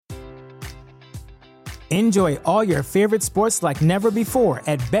Enjoy all your favorite sports like never before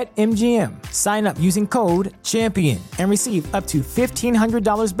at BetMGM. Sign up using code CHAMPION and receive up to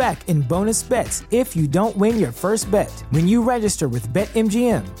 $1,500 back in bonus bets if you don't win your first bet. When you register with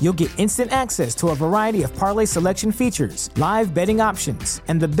BetMGM, you'll get instant access to a variety of parlay selection features, live betting options,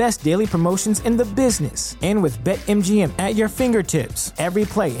 and the best daily promotions in the business. And with BetMGM at your fingertips, every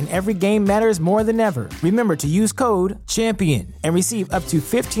play and every game matters more than ever. Remember to use code CHAMPION and receive up to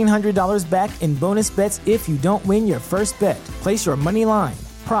 $1,500 back in bonus bets if you don't win your first bet. Place your money line,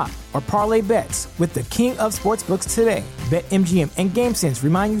 prop, or parlay bets with the king of sportsbooks today. BetMGM and GameSense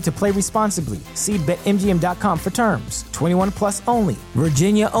remind you to play responsibly. See BetMGM.com for terms. 21 plus only.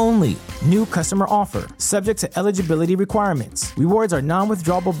 Virginia only. New customer offer. Subject to eligibility requirements. Rewards are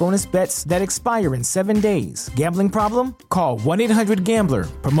non-withdrawable bonus bets that expire in 7 days. Gambling problem? Call 1-800-GAMBLER.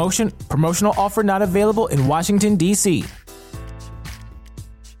 Promotional offer not available in Washington, D.C.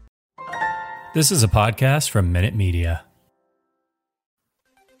 This is a podcast from Minute Media.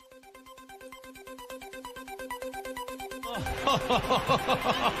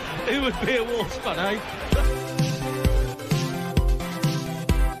 Who would be a Wolves fan, eh?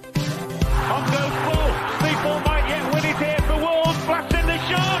 On goes Paul. People might yet win it here for Wolves. Flash in the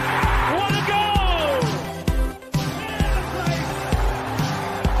shot. What a goal!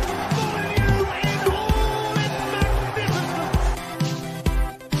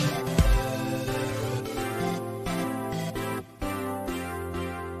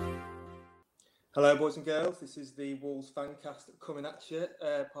 Hello, boys and girls. This is the Wolves Fancast coming at you,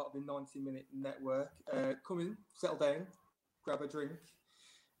 part of the 90-minute network. Come in, settle down, grab a drink,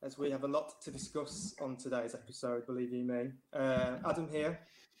 as we have a lot to discuss on today's episode, believe you me. Adam here,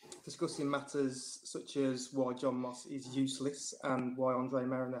 discussing matters such as why John Moss is useless and why Andre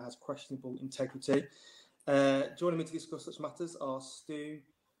Marriner has questionable integrity. Joining me to discuss such matters are Stu,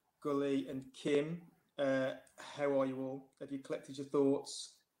 Gully and Kim. How are you all? Have you collected your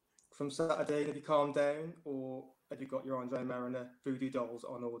thoughts from Saturday? Have you calmed down, or have you got your Andre Marriner voodoo dolls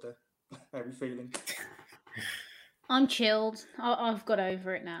on order? How are you feeling? I'm chilled. I've got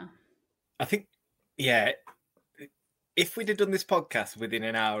over it now. I think, yeah, if we'd have done this podcast within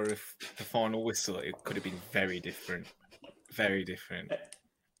an hour of the final whistle, it could have been very different. Very different.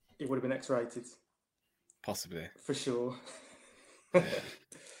 It would have been X-rated. Possibly. For sure.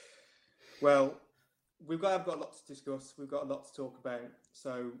 Well, I've got a lot to discuss. We've got a lot to talk about.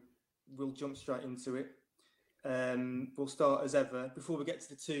 So we'll jump straight into it. We'll start as ever. Before we get to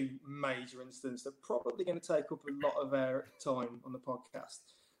the two major incidents that are probably going to take up a lot of our time on the podcast,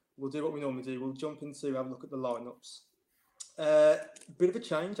 we'll do what we normally do. We'll jump into, have a look at the lineups. Bit of a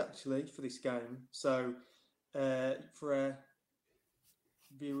change, actually, for this game. So for our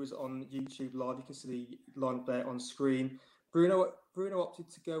viewers on YouTube Live, you can see the lineup there on screen. Bruno opted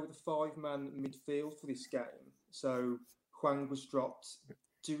to go with a 5-man midfield for this game. So Hwang was dropped.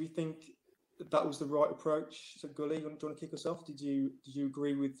 Do we think that was the right approach? So Gully, do you want to kick us off? Did you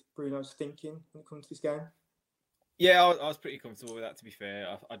agree with Bruno's thinking when it comes to this game? Yeah, I was pretty comfortable with that, to be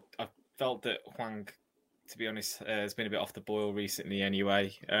fair. I felt that Hwang, to be honest, has been a bit off the boil recently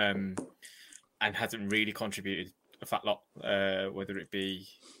anyway, and hasn't really contributed a fat lot, whether it be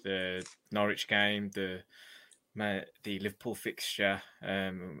the Norwich game, the Liverpool fixture,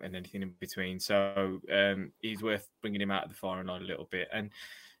 and anything in between. So he's worth bringing him out of the firing line a little bit. And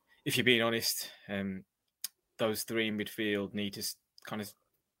if you're being honest, those three in midfield need to kind of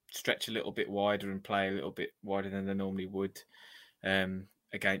stretch a little bit wider and play a little bit wider than they normally would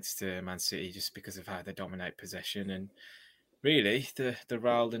against Man City, just because of how they dominate possession. And really, the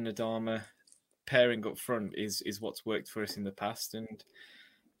Raul and Adama pairing up front is what's worked for us in the past, and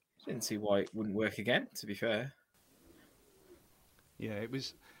I didn't see why it wouldn't work again, to be fair. Yeah, it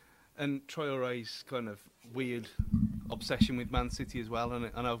was, and Traore's kind of weird obsession with Man City as well, and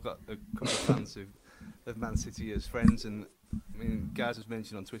I've got a couple of fans of Man City as friends, and I mean, Gaz has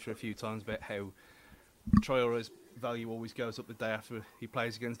mentioned on Twitter a few times about how Traore's value always goes up the day after he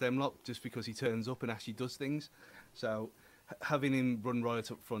plays against them lot, just because he turns up and actually does things. So having him run right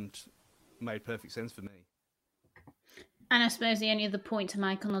up front made perfect sense for me. And I suppose the only other point to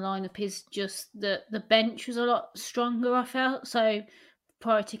make on the lineup is just that the bench was a lot stronger, I felt. So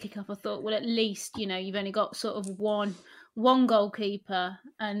prior to kick-off, I thought, well, at least, you've only got sort of one goalkeeper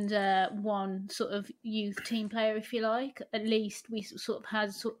and one sort of youth team player, if you like. At least we sort of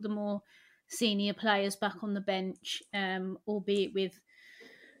had sort of the more senior players back on the bench, albeit with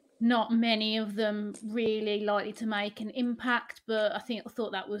not many of them really likely to make an impact, but I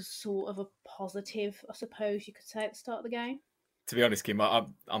thought that was sort of a positive, I suppose you could say, at the start of the game. To be honest, Kim,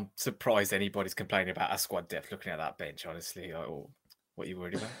 I'm surprised anybody's complaining about our squad depth looking at that bench, honestly. What are you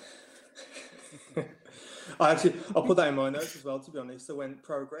worried about? I'll put that in my notes as well, to be honest. So when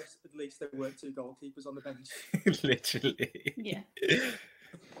progress, at least there weren't 2 goalkeepers on the bench. Literally. Yeah.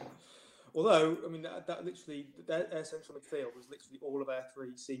 Although, I mean, that literally, their central midfield was literally all of our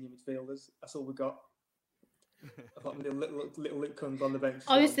 3 senior midfielders. That's all we got. Apart from the little Litcund on the bench.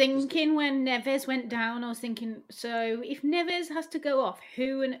 I was thinking when Neves went down, I was thinking, so if Neves has to go off,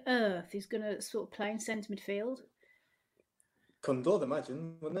 who on earth is going to sort of play in centre midfield? Kundl, I'd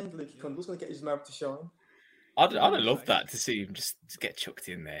imagine. Wouldn't they? Lukey Kundl's going to get his merit to shine. I'd have loved that, to see him just get chucked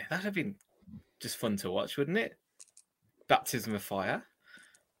in there. That'd have been just fun to watch, wouldn't it? Baptism of fire.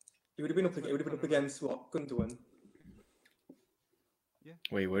 He would have been up against what? Gundogan. Yeah.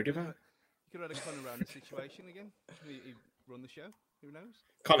 What are you worried about? You could have had a Conor Ronan situation again. He'd run the show. Who knows?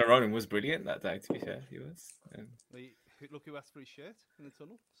 Conor Ronan was brilliant that day, to be fair. He was. Look who asked for his shirt in the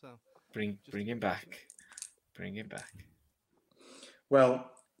tunnel. So bring him back. Bring him back. Well,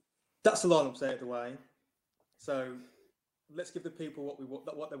 that's the lineup out of the way. So let's give the people what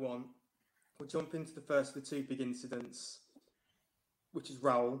they want. We'll jump into the first of the 2 big incidents, which is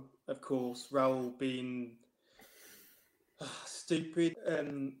Raul, of course. Raul being stupid.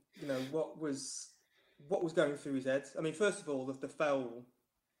 What was going through his head? I mean, first of all, the foul.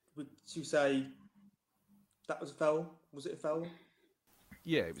 Would you say that was a foul? Was it a foul?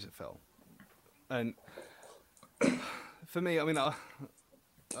 Yeah, it was a foul. And for me, I mean, I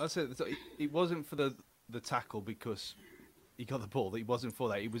said it wasn't for the tackle because he got the ball. It wasn't for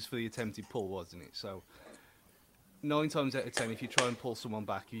that. It was for the attempted pull, wasn't it? So 9 times out of 10, if you try and pull someone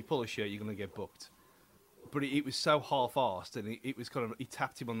back, if you pull a shirt, you're going to get booked. But it was so half-arsed, and it was kind of, he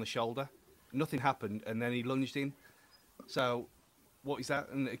tapped him on the shoulder. Nothing happened, and then he lunged in. So what is that?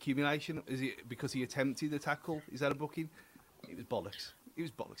 An accumulation? Is it because he attempted the tackle? Is that a booking? It was bollocks.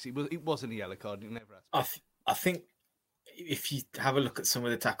 It wasn't a yellow card. It never has. I think if you have a look at some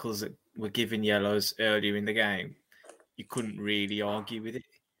of the tackles that were given yellows earlier in the game, you couldn't really argue with it.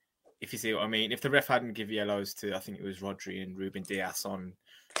 If you see what I mean. If the ref hadn't given yellows to, I think it was Rodri and Ruben Dias on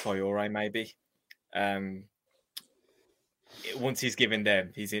Traoré, maybe. Once he's given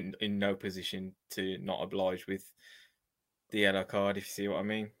them, he's in no position to not oblige with the yellow card, if you see what I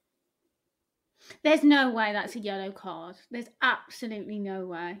mean. There's no way that's a yellow card. There's absolutely no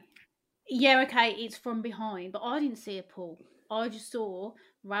way. Yeah, okay, it's from behind, but I didn't see a pull. I just saw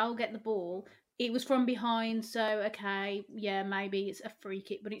Raul get the ball. It was from behind, so okay, yeah, maybe it's a free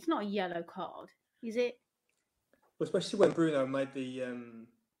kick, but it's not a yellow card, is it? Well, especially when Bruno made the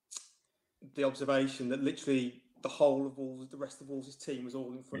observation that literally the whole of Wolves, the rest of Wolves' team was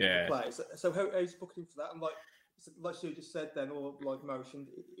all in front of the players. So how's booking for that? And like you just said then, or like motioned,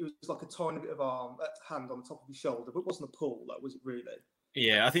 it was like a tiny bit of hand on the top of his shoulder, but it wasn't a pull, though, was it really?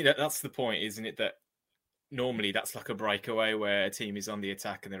 Yeah, I think that's the point, isn't it? That normally that's like a breakaway where a team is on the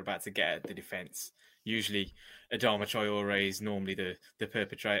attack and they're about to get at the defence. Usually Adama Traoré is normally the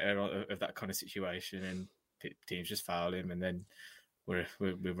perpetrator of that kind of situation, and teams just foul him, and then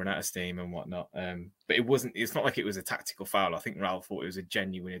we run out of steam and whatnot. But it's not like it was a tactical foul. I think Raul thought it was a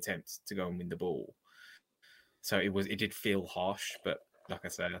genuine attempt to go and win the ball. So it did feel harsh, but like I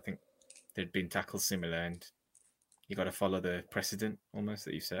said, I think there'd been tackles similar, and you got to follow the precedent almost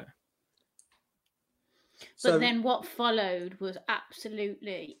that you set. But then what followed was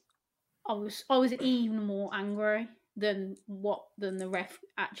absolutely, I was even more angry than the ref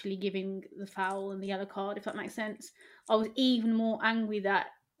actually giving the foul and the yellow card, if that makes sense. I was even more angry that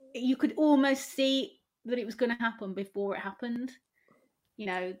you could almost see that it was going to happen before it happened. You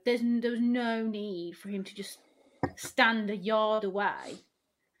know, there was no need for him to just stand a yard away.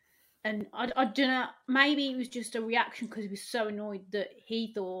 And I don't know, maybe it was just a reaction because he was so annoyed that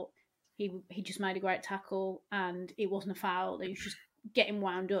he thought he just made a great tackle and it wasn't a foul. He was just getting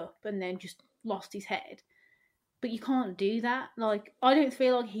wound up and then just lost his head. But you can't do that. Like, I don't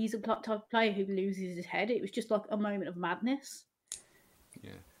feel like he's a type of player who loses his head. It was just like a moment of madness.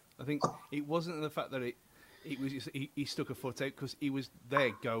 Yeah, I think it wasn't the fact that it was just, he stuck a foot out because he was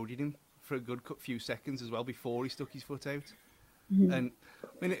there goading him for a good few seconds as well before he stuck his foot out. Mm-hmm. And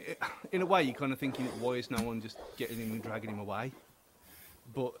I mean, in a way, you're kind of thinking, why is no one just getting him and dragging him away?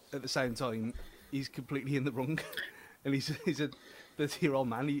 But at the same time, he's completely in the wrong, and he's a 30-year-old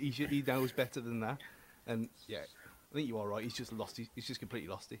man. He knows better than that. And yeah, I think you are right. He's just lost. He's just completely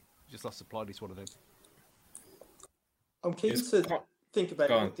lost it. He just lost the plot. He's one of them. I'm keen to think about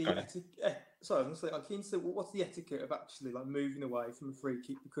what the I'm keen to what's the etiquette of actually like moving away from a free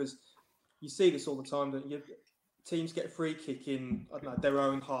kick, because you see this all the time, don't you? Teams get a free kick in, I don't know, their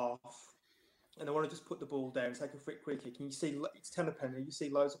own half, and they want to just put the ball down, take a free kick, and you see it's 10 a penny. You see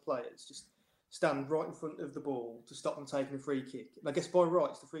loads of players just stand right in front of the ball to stop them taking a free kick. And I guess by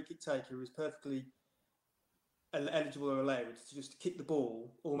rights, the free kick taker is perfectly eligible or allowed to just kick the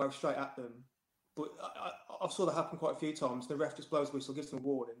ball almost straight at them. But I've saw that happen quite a few times. The ref just blows a whistle, gives them a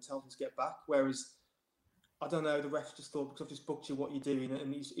warning, tells them to get back. Whereas, I don't know, the ref just thought, because I've just booked you, what you're doing,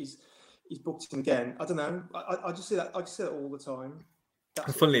 and he's booked him again. I don't know. I just see that. I just see that all the time.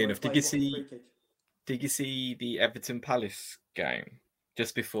 Funnily enough, did you see the Everton Palace game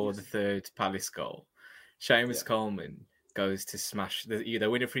just before the third Palace goal? Seamus Coleman goes to smash. They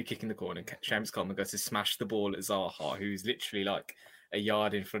win a free kick in the corner. Seamus Coleman goes to smash the ball at Zaha, who's literally like a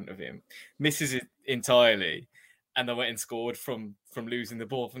yard in front of him, misses it entirely, and they went and scored from losing the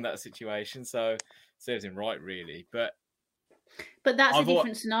ball from that situation. So serves him right, really. But that's a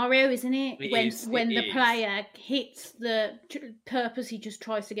different scenario, isn't it? When the player hits the purpose, he just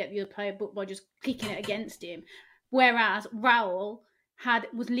tries to get the other player booked by just kicking it against him. Whereas Raul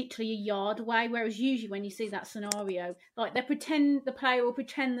was literally a yard away. Whereas usually when you see that scenario, like the player will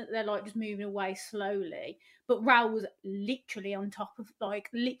pretend that they're like just moving away slowly, but Raul was literally on top of, like,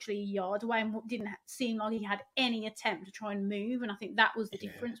 literally a yard away, and didn't seem like he had any attempt to try and move. And I think that was the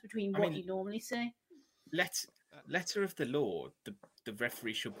difference between what you normally see. Letter of the law, the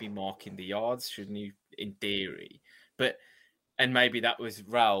referee should be marking the yards, shouldn't he, in theory? And maybe that was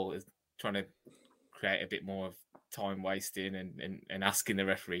Raul trying to create a bit more of time wasting and asking the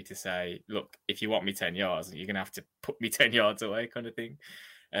referee to say, look, if you want me 10 yards, you're going to have to put me 10 yards away, kind of thing.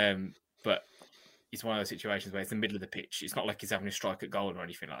 But it's one of those situations where it's the middle of the pitch. It's not like he's having a strike at goal or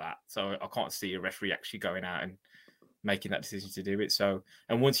anything like that. So I can't see a referee actually going out and making that decision to do it. So,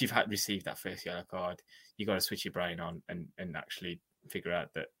 and once you've received that first yellow card, you got to switch your brain on and actually figure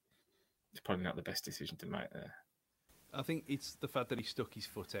out that it's probably not the best decision to make there. I think it's the fact that he stuck his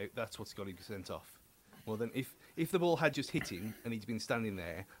foot out. That's what's got him sent off. Well, then, if the ball had just hit him and he'd been standing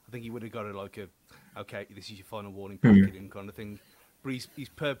there, I think he would have got okay, this is your final warning, pack it in kind of thing. But he's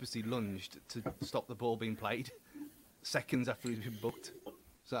purposely lunged to stop the ball being played seconds after he's been booked.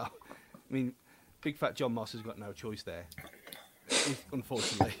 So, I mean, big fat John Moss has got no choice there,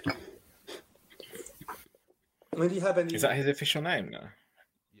 unfortunately. I mean, do you have any? Is that his official name now?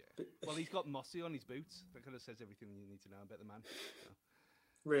 Yeah. Well, he's got Mossy on his boots. That kind of says everything you need to know about the man. So.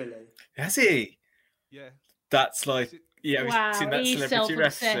 Really? Has he? Yeah. That's like, yeah, wow, we've seen that Celebrity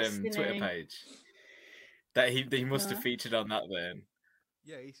Refs Twitter he? page. That he must have featured on that then.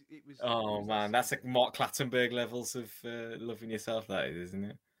 Yeah, it was. Oh man, that's like Mark Clattenburg levels of loving yourself, that is, isn't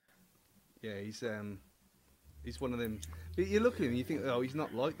it? Yeah, he's one of them. But you look at him and you think, oh, he's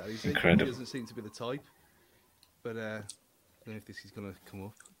not like that. He doesn't seem to be the type. But I don't know if this is going to come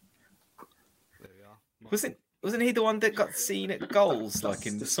up. There we are. Wasn't he the one that got seen at goals like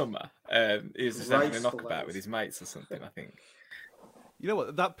in the summer? He was just having a knockabout with his mates or something, I think. You know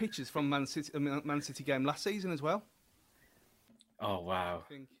what? That picture's from Man City game last season as well. Oh wow! I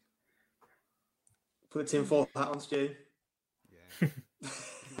think. Put the tinfoil hat on, Stu. Yeah.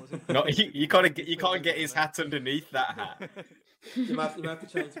 No, you can't get his hat underneath that hat. You might have to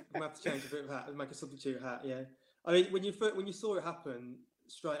change a bit of hat and make a substitute hat. Yeah. I mean, when you saw it happen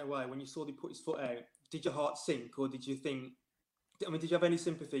straight away, when you saw he put his foot out, did your heart sink, or did you think? I mean, did you have any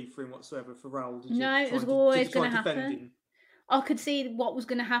sympathy for him whatsoever for Raul? No, it was always going to happen. I could see what was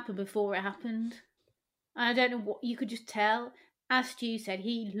going to happen before it happened. I don't know what you could just tell. As Stu said,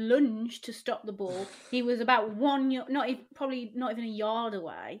 he lunged to stop the ball. He was about probably not even a yard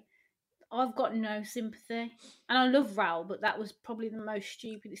away. I've got no sympathy, and I love Raul, but that was probably the most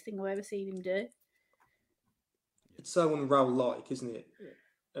stupidest thing I've ever seen him do. It's so un-Raul-like, isn't it?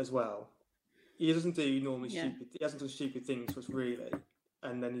 As well, he doesn't do normally stupid. He hasn't done stupid things to us really,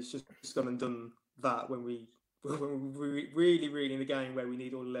 and then he's just gone and done that when we're really in the game where we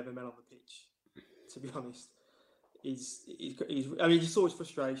need all 11 men on the pitch. To be honest. I mean, you saw his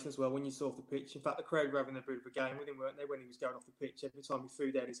frustration as well when you saw off the pitch. In fact, the crowd were having a bit of a game with him, weren't they, when he was going off the pitch? Every time he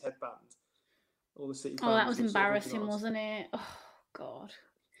threw down his headband, all the City fans. Oh, that was embarrassing, wasn't it? Oh, God.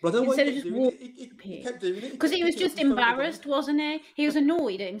 But instead of just walking, he kept doing it. Because he was just embarrassed, wasn't he? He was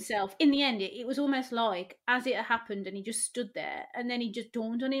annoyed at himself. In the end, it was almost like as it happened, and he just stood there, and then he just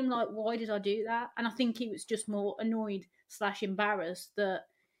dawned on him, like, why did I do that? And I think he was just more annoyed / embarrassed that.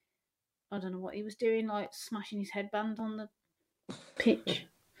 I don't know what he was doing, like smashing his headband on the pitch.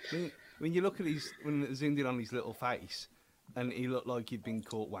 When you look at when it zoomed in on his little face, and he looked like he'd been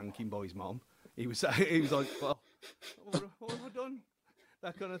caught wanking by his mom. He was like, well, what have I done?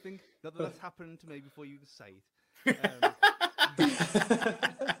 That kind of thing. Not that that's happened to me before you say it.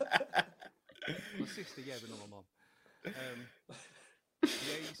 My sister, yeah, but not my mom.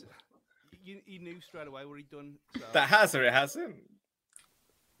 Yeah, he knew straight away what he'd done. So. That has or it hasn't?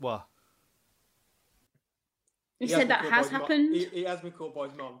 What? You said that has happened? He has been caught by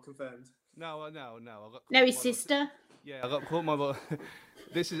his mum, confirmed. No. I got No, his sister. Yeah, I got caught by.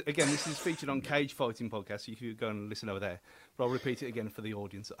 This is featured on Cage Fighting Podcast, so you can go and listen over there. But I'll repeat it again for the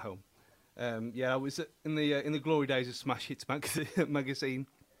audience at home. I was in the glory days of Smash Hits magazine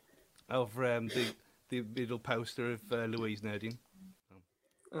over the middle poster of Louise Nerding.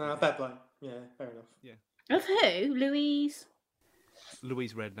 Fair play. Yeah, fair enough. Yeah. Of who? Louise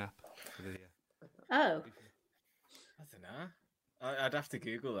Redknapp. Oh. I don't know. I'd have to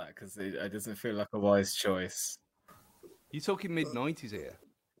Google that because it doesn't feel like a wise choice. You're talking mid-90s here.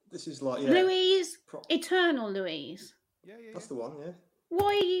 This is like Louise, Eternal Louise. Yeah. That's the one. Yeah. Why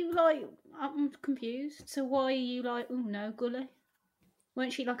are you like? I'm confused. So why are you like? Oh no, Gully.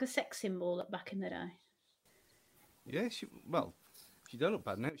 Weren't she like a sex symbol back in the day? Yeah, she don't look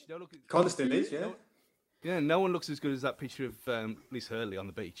bad now. She don't look. Kind of still is, yeah. Yeah, no one looks as good as that picture of Liz Hurley on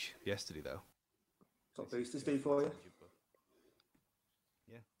the beach yesterday, though. Top boosters do for you.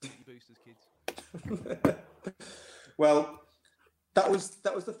 Yeah, boosters, kids. Well, that was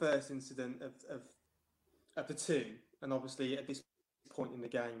the first incident of the two, and obviously at this point in the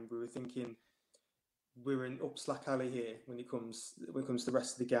game, we were thinking we're in up slack alley here when it comes to the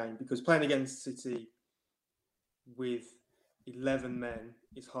rest of the game, because playing against City with 11 men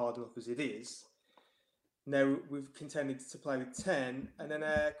is hard enough as it is. Now we've contended to play with 10, and then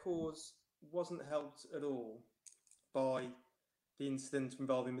our cause wasn't helped at all by the incident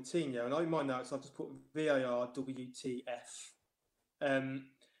involving Moutinho. And in my notes, I've just put VAR WTF.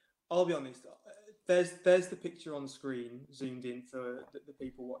 I'll be honest, there's the picture on screen, zoomed in for the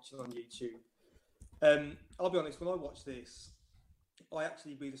people watching on YouTube. I'll be honest, when I watched this, I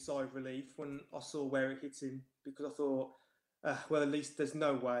actually breathed a sigh of relief when I saw where it hit him, because I thought, well, at least there's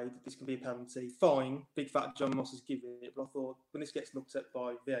no way that this can be a penalty. Fine, big fat John Moss has given it, but I thought when this gets looked at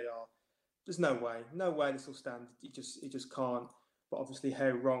by VAR, there's no way this will stand. It just can't. But obviously, how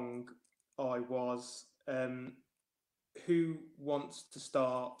wrong I was. Who wants to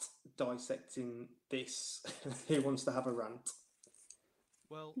start dissecting this? Who wants to have a rant?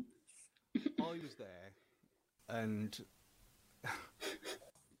 Well, I was there, and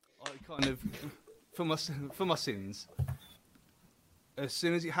I kind of, for my sins, as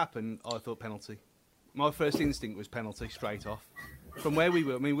soon as it happened, I thought penalty. My first instinct was penalty straight off. From where we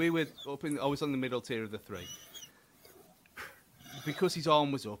were, I mean, we were I was on the middle tier of the three. Because his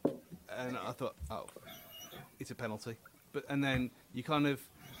arm was up, and I thought, oh, it's a penalty. And then you kind of,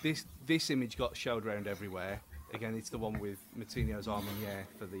 this image got showed around everywhere. Again, it's the one with Moutinho's arm in the air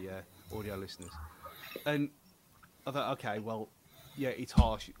for the audio listeners. And I thought, okay, well, yeah, it's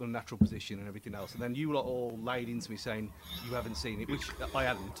harsh, unnatural position and everything else. And then you lot all laid into me saying you haven't seen it, which I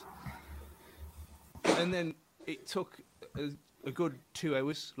hadn't. And then it took a good 2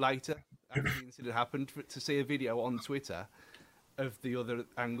 hours later, after the incident happened, to see a video on Twitter of the other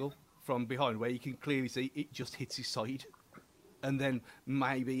angle from behind, where you can clearly see it just hits his side. And then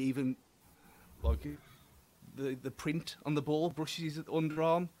maybe even like the print on the ball brushes his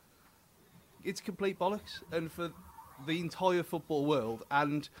underarm. It's complete bollocks. And for the entire football world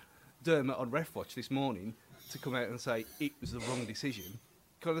and Dermot on Ref Watch this morning to come out and say it was the wrong decision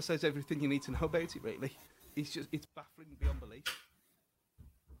kind of says everything you need to know about it, really. It's baffling beyond belief.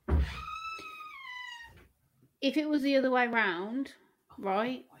 If it was the other way round,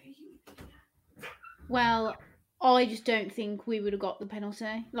 right? Well, I just don't think we would have got the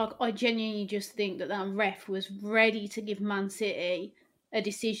penalty. Like, I genuinely just think that ref was ready to give Man City a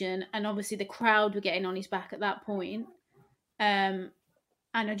decision, and obviously the crowd were getting on his back at that point. And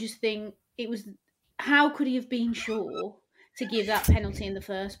I just think it was, how could he have been sure to give that penalty in the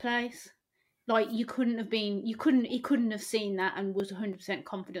first place? Like, he couldn't have seen that and was 100%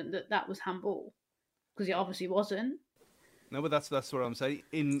 confident that that was handball, because it obviously wasn't. No, but that's what I'm saying.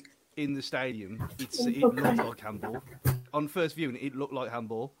 In the stadium, it looked like handball. On first viewing, it looked like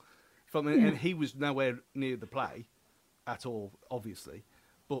handball. And he was nowhere near the play at all, obviously.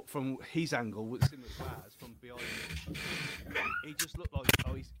 But from his angle, was similar to ours, from behind him, he just looked like,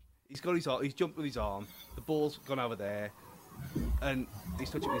 he's got his arm, he's jumped with his arm, the ball's gone over there, and he's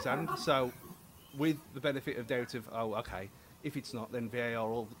touching his hand. So, with the benefit of doubt of, oh, okay, if it's not, then VAR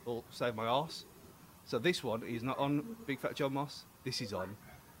will save my arse. So this one is not on Big Fat John Moss. This is on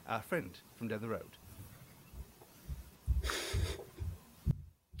our friend from down the road.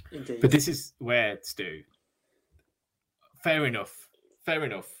 Indeed. But this is where, Stu, fair enough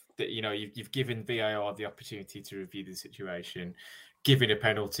that, you know, you've given VAR the opportunity to review the situation. Giving a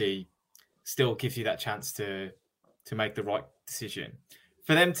penalty still gives you that chance to make the right decision.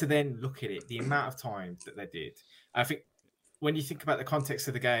 For them to then look at it, the amount of time that they did, I think when you think about the context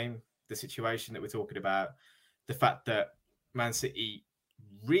of the game, the situation that we're talking about, the fact that Man City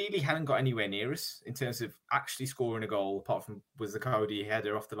really hadn't got anywhere near us in terms of actually scoring a goal, apart from was the Cody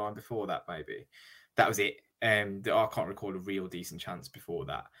header off the line before that, maybe. That was it. I can't recall a real decent chance before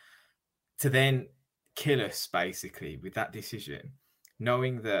that. To then kill us, basically, with that decision,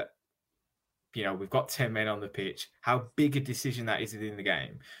 knowing that, you know, we've got 10 men on the pitch, how big a decision that is within the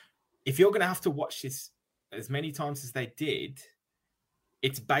game. If you're going to have to watch this as many times as they did,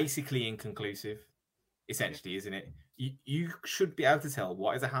 it's basically inconclusive, essentially, isn't it? You should be able to tell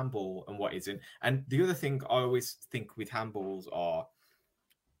what is a handball and what isn't. And the other thing I always think with handballs are,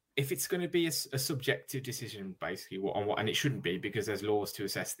 if it's going to be a subjective decision, basically, and it shouldn't be because there's laws to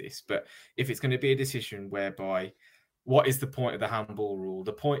assess this, but if it's going to be a decision whereby, what is the point of the handball rule?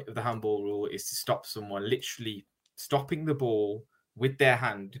 The point of the handball rule is to stop someone literally stopping the ball with their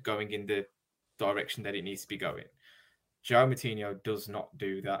hand going in the direction that it needs to be going. João Moutinho does not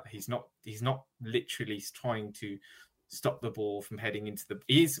do that. He's not literally trying to stop the ball from heading into the...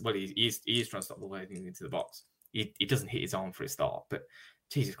 He is trying to stop the ball heading into the box. He doesn't hit his arm for a start, but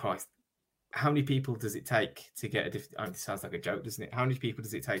Jesus Christ, how many people does it take to get a... it sounds like a joke, doesn't it? How many people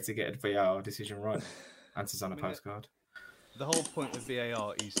does it take to get a VAR decision right? Answers on a postcard. The whole point of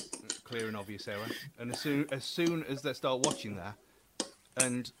VAR is clear and obvious error. And as soon as they start watching that,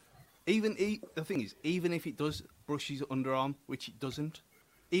 and the thing is, even if it does brush his underarm, which it doesn't,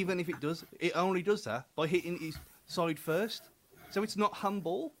 even if it does, it only does that by hitting his side first. So it's not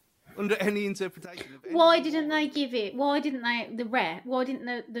handball under any interpretation. Why didn't they give it? Why didn't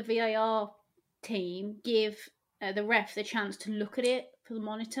the VAR team give the ref the chance to look at it for the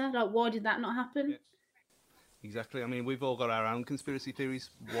monitor? Like, why did that not happen? Yeah. Exactly. I mean, we've all got our own conspiracy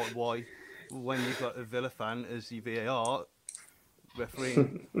theories. Why when you've got a Villa fan as your VAR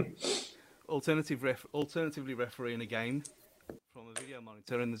refereeing, alternatively refereeing a game from a video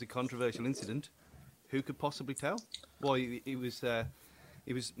monitor, and there's a controversial incident, who could possibly tell? Why it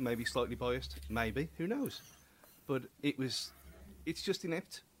was maybe slightly biased, maybe, who knows? But it's just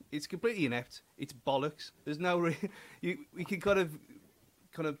inept. It's completely inept. It's bollocks. There's no we can kind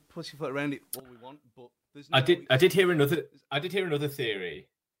of pussyfoot around it all we want, but there's no... I did hear another theory.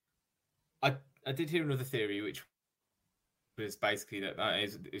 I did hear another theory, which was basically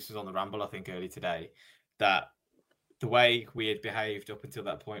this was on the Ramble, I think, early today, that the way we had behaved up until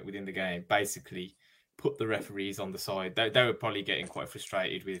that point within the game basically put the referees on the side. They were probably getting quite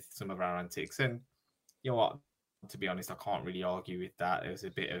frustrated with some of our antics, and you know what? To be honest, I can't really argue with that. There was a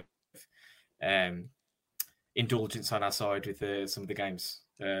bit of indulgence on our side with some of the game's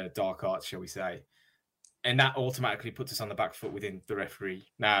dark arts, shall we say, and that automatically puts us on the back foot within the referee.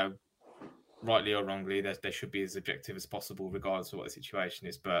 Now, rightly or wrongly, they should be as objective as possible, regardless of what the situation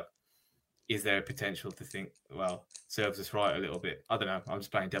is. But is there a potential to think, well, serves us right a little bit? I don't know. I'm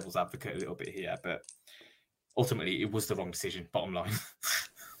just playing devil's advocate a little bit here, but ultimately, it was the wrong decision. Bottom line.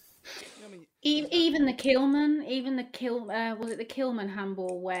 Even the Kilman, was it the Kilman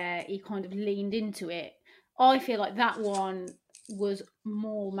handball where he kind of leaned into it? I feel like that one was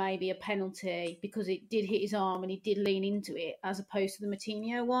more maybe a penalty because it did hit his arm and he did lean into it, as opposed to the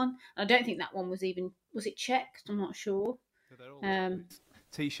Moutinho one. I don't think that one was it checked? I'm not sure.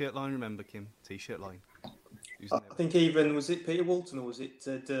 T-shirt line, remember, Kim? T-shirt line. I think even, was it Peter Walton or was it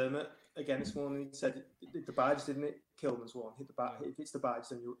Dermot again this morning? He said it hit the badge, didn't it? Kilman's one hit the badge. If it's the badge,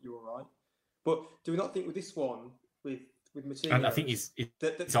 then you're all right. But do we not think with this one with Moutinho? And I think his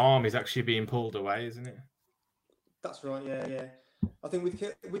arm is actually being pulled away, isn't it? That's right. Yeah. I think with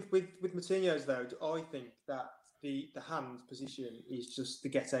Moutinho's though, I think that the hand position is just the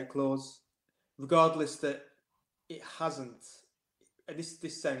get out clause, regardless that it hasn't. And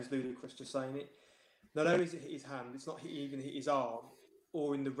this sounds ludicrous just saying it. Not only is it hit his hand, it's not even hit his arm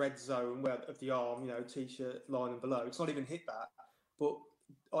or in the red zone of the arm, T-shirt line and below. It's not even hit that. But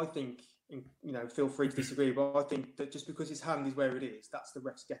I think, feel free to disagree, but I think that just because his hand is where it is, that's the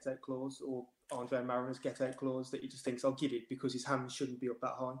ref's get out clause, or Andre Mariner's get out clause, that he just thinks I'll give it because his hand shouldn't be up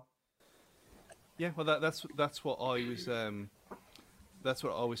that high. Yeah, well, that's what I was. That's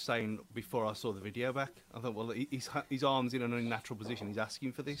what I was saying before I saw the video back. I thought, well, his arm's in an unnatural position. He's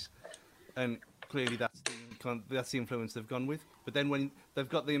asking for this, and clearly that's the influence they've gone with. But then when they've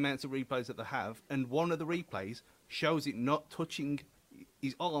got the amounts of replays that they have, and one of the replays shows it not touching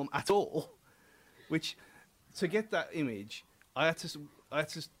his arm at all, which to get that image, I had to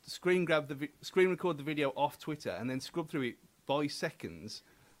screen record the video off Twitter and then scrub through it by seconds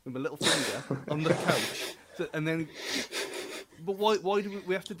with my little finger on the couch, and then. But why do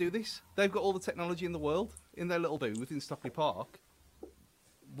we have to do this? They've got all the technology in the world in their little booth in Stockley Park.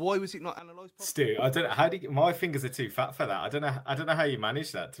 Why was it not analysed properly? Stu, I don't know my fingers are too fat for that. I don't know how you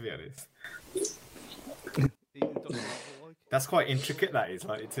manage that, to be honest. That's quite intricate. That is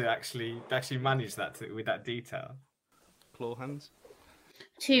like to actually manage that with that detail. Claw hands.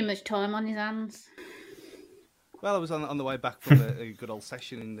 Too much time on his hands. Well, I was on the way back from a good old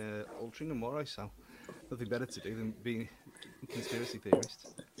session in Altrincham, Moray, so nothing better to do than being a conspiracy theorist.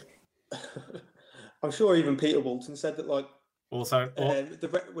 I'm sure even Peter Walton said that, like, also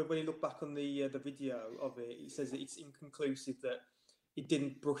when you look back on the video of it, he says that it's inconclusive that he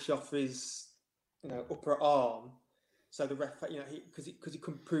didn't brush off his upper arm. So the ref, because he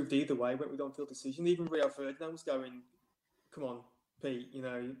couldn't prove either way, went with on-field decision. Even Rio Ferdinand was going, "Come on, Pete,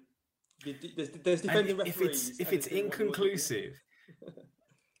 there's defending referees." If it's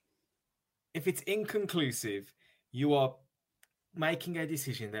inconclusive, you are making a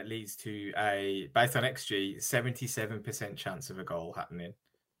decision that leads to based on XG, 77% chance of a goal happening.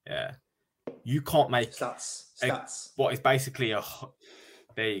 Yeah, you can't make stats. What is basically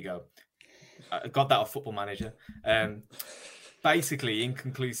there you go. I got that off Football Manager. Basically,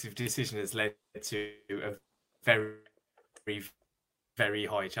 inconclusive decision has led to a very, very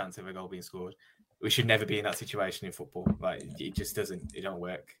high chance of a goal being scored. We should never be in that situation in football. Like, it just doesn't. It don't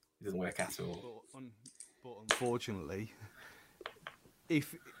work. It doesn't work at all. But unfortunately,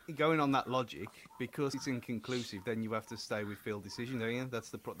 if going on that logic, because it's inconclusive, then you have to stay with field decision, don't you? That's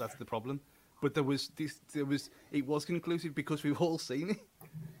the problem. But it was conclusive because we've all seen it.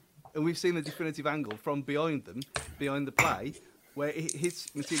 And we've seen a definitive angle from behind the play, where it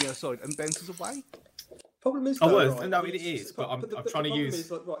hits Matilio's side and bounces away. Problem is, no, it is. But I'm trying to use. Is,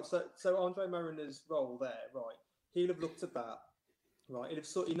 right, so Andre Mariner's role there, right? He'll have looked at that, right?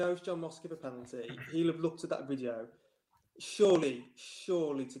 He knows John Moss give a penalty. He'll have looked at that video. Surely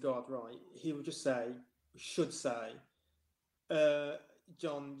to God, right? He would just should say,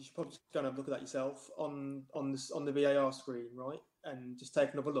 John, you should probably just go and have a look at that yourself on the VAR screen, right? And just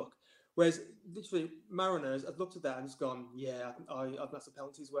take another look. Whereas, literally, Mariners have looked at that and just gone, yeah, I think that's a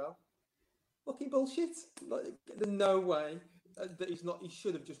penalty as well. Fucking bullshit. Like, there's no way that he's not. He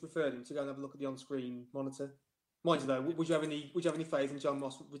should have just referred him to go and have a look at the on-screen monitor. Mind you, though, would you have any faith in John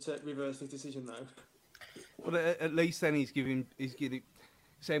Moss reverse his decision, though? Well, at least then he's giving.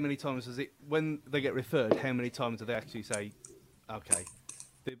 So many times does it when they get referred? How many times do they actually say, okay?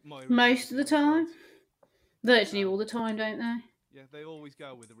 Most of the time. Virtually all the time, don't they? Yeah, they always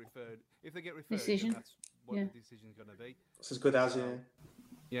go with the referred. If they get referred, decision. That's what the decision's going to be. It's as good as, yeah.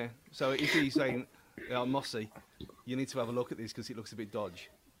 Yeah, so if he's saying, Mossy, you need to have a look at this because it looks a bit dodgy.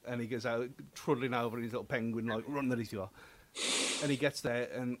 And he goes out, trundling over in his little penguin, like, run that as you are. And he gets there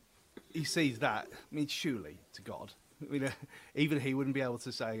and he sees that. I mean, surely, to God. I mean, even he wouldn't be able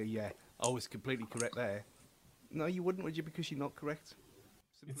to say, yeah, I was completely correct there. No, you wouldn't, would you? Because you're not correct.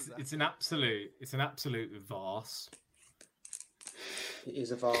 It's an absolute farce. It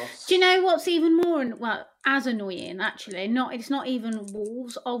is a farce. Do you know what's even more, as annoying, actually? It's not even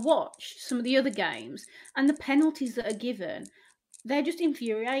Wolves. I watched some of the other games, and the penalties that are given, they're just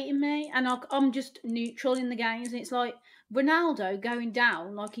infuriating me. And I'm just neutral in the games, and it's like Ronaldo going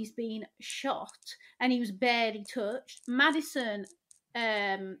down like he's been shot, and he was barely touched. Madison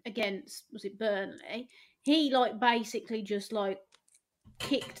against, was it Burnley? He basically just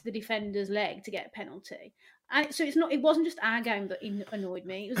kicked the defender's leg to get a penalty. And so it wasn't just our game that annoyed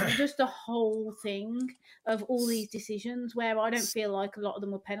me. It was just the whole thing of all these decisions where I don't feel like a lot of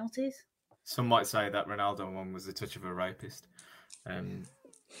them were penalties. Some might say that Ronaldo one was a touch of a rapist. But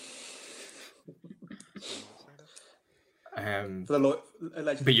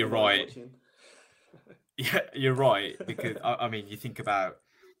you're right. Yeah, you're right. Because I mean, you think about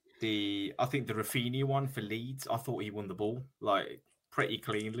I think the Rafinha one for Leeds. I thought he won the ball pretty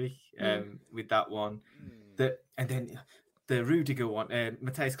cleanly with that one. And then the Rudiger one,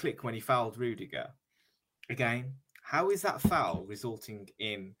 Matthijs Klick when he fouled Rudiger. Again, how is that foul resulting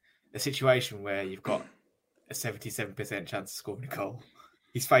in a situation where you've got a 77% chance of scoring a goal?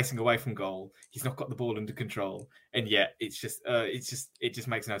 He's facing away from goal. He's not got the ball under control, and yet it just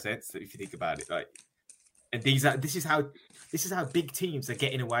makes no sense if you think about it. And this is how big teams are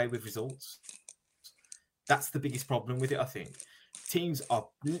getting away with results. That's the biggest problem with it, I think. Teams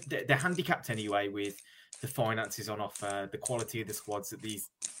they're handicapped anyway with the finances on offer, the quality of the squads that these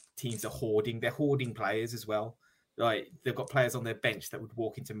teams are hoarding. They're hoarding players as well. They've got players on their bench that would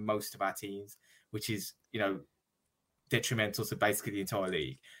walk into most of our teams, which is, detrimental to basically the entire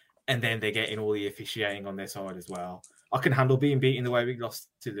league. And then they're getting all the officiating on their side as well. I can handle being beaten the way we lost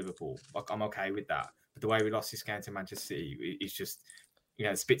to Liverpool. I'm okay with that. But the way we lost this game to Manchester City is just,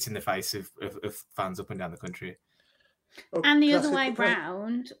 spits in the face of fans up and down the country. And the other way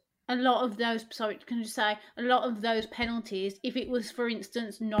round, a lot of those, a lot of those penalties, if it was, for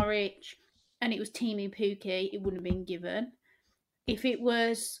instance, Norwich and it was Timu Pukki, it wouldn't have been given. If it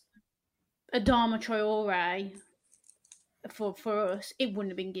was Adama Traore for us, it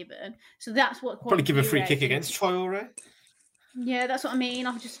wouldn't have been given. So that's what Probably give a free kick against Traore. Yeah, that's what I mean.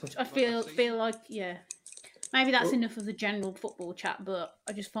 I feel like maybe that's enough of the general football chat, but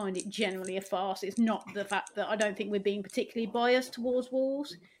I just find it generally a farce. It's not the fact that I don't think we're being particularly biased towards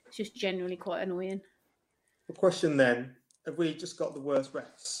Wolves. It's just generally quite annoying. The question then: have we just got the worst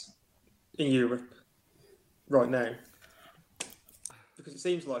refs in Europe right now? Because it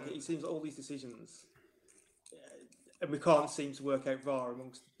seems like all these decisions, and we can't seem to work out VAR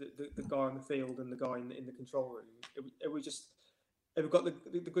amongst the guy on the field and the guy in the control room. Have we got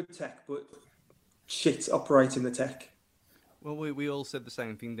the good tech, but shit operating the tech? Well, we all said the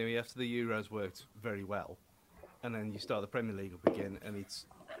same thing, didn't we? After the Euros worked very well, and then you start the Premier League up again, and it's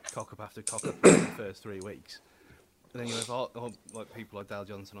cock up after cock up in the first 3 weeks. And then you have like people like Dale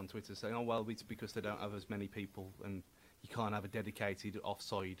Johnson on Twitter saying, "Oh well, it's because they don't have as many people, and you can't have a dedicated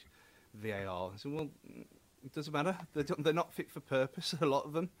offside VAR." So well, it doesn't matter. They're not fit for purpose, a lot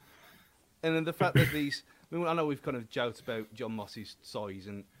of them. And then the fact that these, I know we've kind of joked about John Moss's size,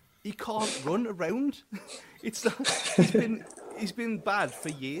 and he can't run around. He's been bad for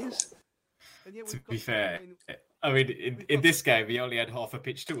years. And yet to be fair, I mean, in this game, he only had half a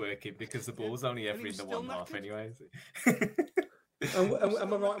pitch to work in because the ball was only ever in the one half anyway. Am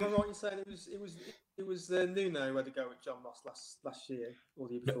I right in saying it was Nuno who had to go with John Moss last year or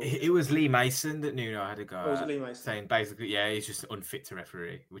the year before? It was Lee Mason that Nuno had to go. Oh, was it Lee Mason? Saying basically, yeah, he's just unfit to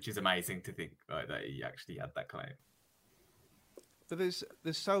referee, which is amazing to think that he actually had that claim. But there's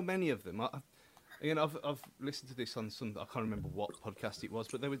so many of them. I've listened to this on some, I can't remember what podcast it was,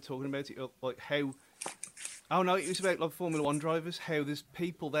 but they were talking about it like how. Oh no, it was about like Formula One drivers. How there's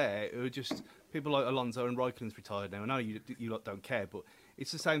people there who are just people like Alonso and Raikkonen's retired now. I know you lot don't care, but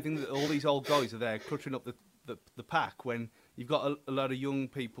it's the same thing that all these old guys are there cluttering up the pack when you've got a lot of young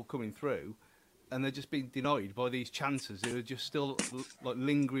people coming through, and they're just being denied by these chances who are just still like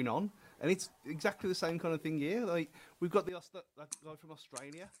lingering on. And it's exactly the same kind of thing here. Like we've got that guy from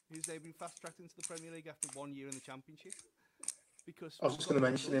Australia who's now been fast-tracked into the Premier League after 1 year in the Championship. Because I was just going to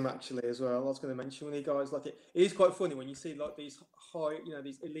mention him actually as well. I was going to mention when he guys like it. It is quite funny when you see like these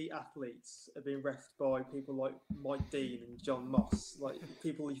these elite athletes are being refed by people like Mike Dean and John Moss, like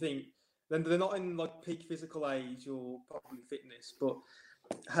people you think then they're not in like peak physical age or probably fitness, but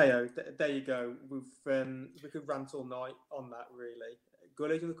hey, there you go. We could rant all night on that really.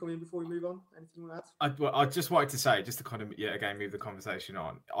 Gully, do you want to come in before we move on? Anything you want to add? I just wanted to say, just to kind of again move the conversation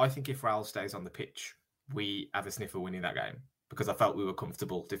on. I think if Raul stays on the pitch, we have a sniff of winning that game because I felt we were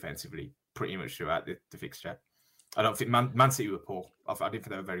comfortable defensively pretty much throughout the fixture. I don't think Man City were poor. I didn't think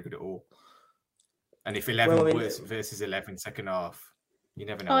they were very good at all. And if 11 was versus 11 second half, you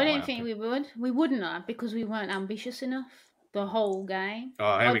never know. I don't think we would. We wouldn't have because we weren't ambitious enough. The whole game.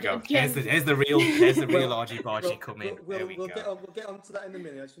 Oh, here we go. Here's the real RG coming. We'll get on to that in a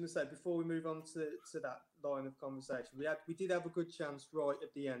minute. I just want to say before we move on to that line of conversation, we did have a good chance right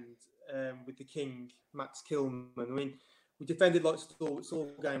at the end with the King, Max Kilman. I mean, we defended like it's all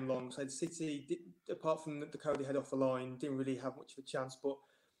game long. So City, apart from the Cody head off the line, didn't really have much of a chance. But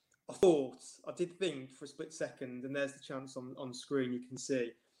I did think for a split second, and there's the chance on screen you can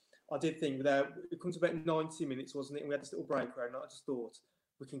see. I did think that it comes about 90 minutes, wasn't it? And we had this little break around. I just thought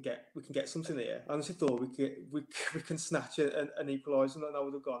we can get something here. I honestly thought we can snatch an equaliser, and I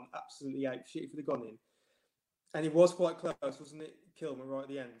would have gone absolutely ape shit if it had gone in. And it was quite close, wasn't it, Kilman, right at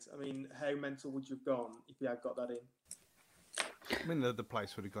the end? I mean, how mental would you have gone if you had got that in? I mean, the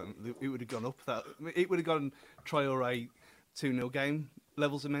place would have gone. It would have gone up. It would have gone Traore 2-0 game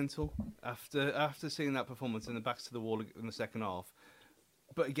levels of mental after seeing that performance and the backs to the wall in the second half.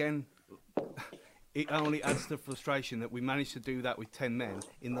 But again, it only adds to frustration that we managed to do that with 10 men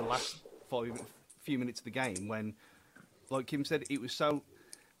in the last few minutes of the game when, like Kim said, it was so...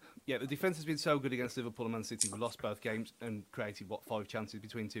 Yeah, the defence has been so good against Liverpool and Man City. We lost both games and created, 5 chances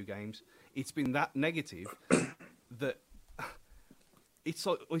between 2 games. It's been that negative that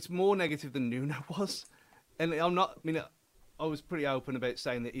it's more negative than Nuno was. And I was pretty open about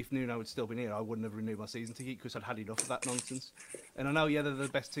saying that if Nuno had still been here, I wouldn't have renewed my season ticket because I'd had enough of that nonsense. And I know, they're the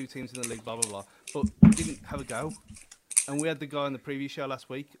best 2 teams in the league, blah, blah, blah. But we didn't have a go. And we had the guy on the preview show last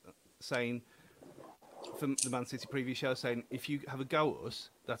week saying, from the Man City preview show, saying, if you have a go at us,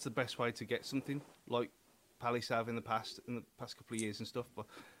 that's the best way to get something, like Palace have in the past couple of years and stuff. But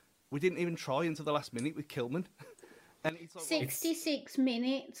we didn't even try until the last minute with Kilman. And it's like, 66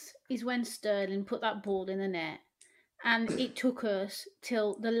 minutes is when Sterling put that ball in the net. And it took us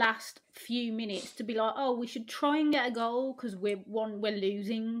till the last few minutes to be like, oh, we should try and get a goal because we're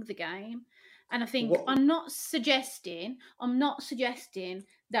losing the game. And I think I'm not suggesting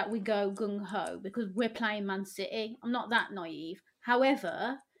that we go gung ho because we're playing Man City. I'm not that naive.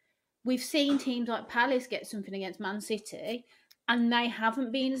 However, we've seen teams like Palace get something against Man City, and they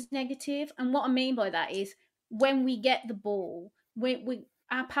haven't been as negative. And what I mean by that is when we get the ball,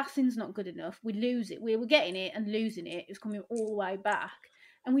 our passing's not good enough. We lose it. We're getting it and losing it. It's coming all the way back.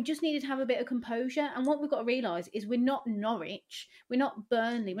 And we just needed to have a bit of composure. And what we've got to realise is we're not Norwich. We're not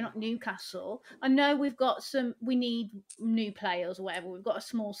Burnley. We're not Newcastle. I know we need new players or whatever. We've got a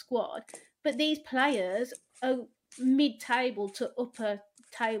small squad. But these players are mid-table to upper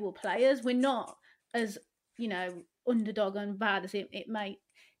table players. We're not as, underdog and bad as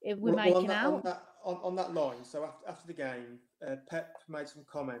we're making out. On that line, so after the game, Pep made some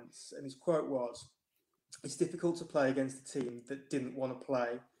comments, and his quote was, "It's difficult to play against a team that didn't want to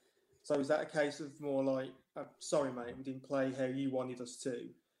play." So is that a case of more like, sorry, mate, we didn't play how you wanted us to?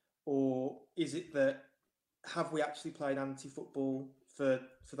 Or is it that, have we actually played anti-football for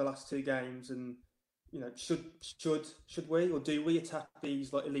the last two games? And, should we, or do we attack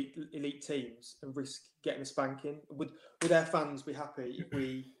these like elite teams and risk getting a spanking? Would our fans be happy if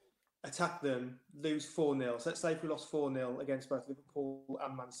we attack them, lose 4-0? So let's say if we lost 4-0 against both Liverpool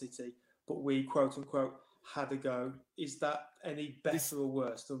and Man City, but we, quote unquote, had a go. Is that any better or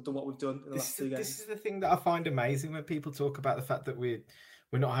worse than what we've done in the last two games? This is the thing that I find amazing when people talk about the fact that we're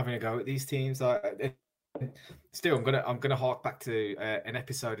not having a go at these teams. Still, I'm gonna hark back to an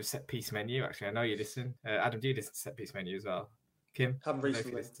episode of Set Piece Menu. Actually, I know you listen. Adam, do you listen to Set Piece Menu as well? Kim, haven't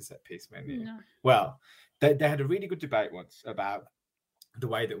recently listened to Set Piece Menu. No. Well, they had a really good debate once about the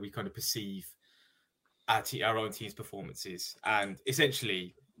way that we kind of perceive our own team's performances, and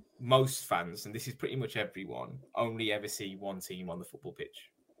essentially most fans, and this is pretty much everyone, only ever see one team on the football pitch,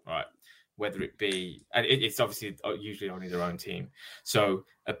 right? Whether it be, and it's obviously usually only their own team. So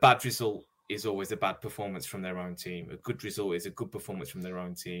a bad result is always a bad performance from their own team. A good result is a good performance from their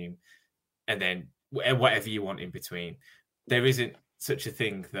own team. And then whatever you want in between. There isn't such a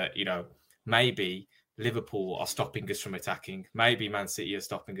thing that, maybe Liverpool are stopping us from attacking. Maybe Man City are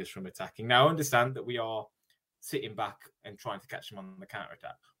stopping us from attacking. Now, I understand that we are sitting back and trying to catch them on the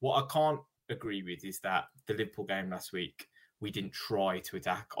counter-attack. What I can't agree with is that the Liverpool game last week, we didn't try to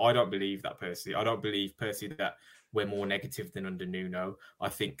attack. I don't believe that personally. I don't believe personally that we're more negative than under Nuno. I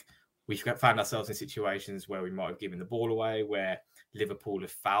think we've found ourselves in situations where we might have given the ball away, where Liverpool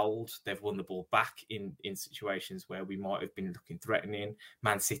have fouled. They've won the ball back in situations where we might have been looking threatening.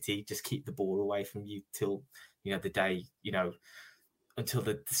 Man City just keep the ball away from you till, the day, until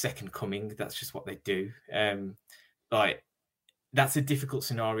the second coming. That's just what they do. That's a difficult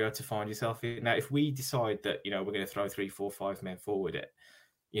scenario to find yourself in. Now, if we decide that, we're going to throw 3, 4, 5 men forward at,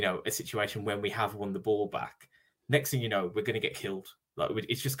 a situation when we have won the ball back, next thing you know, we're going to get killed.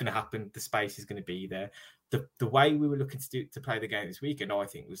 It's just going to happen. The space is going to be there. The way we were looking to play the game this weekend, I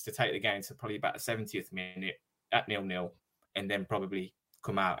think, was to take the game to probably about the 70th minute at 0-0, and then probably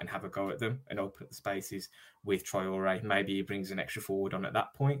come out and have a go at them and open up the spaces with Traore. Maybe he brings an extra forward on at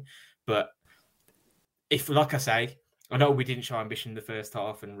that point. But if, like I say, I know we didn't show ambition in the first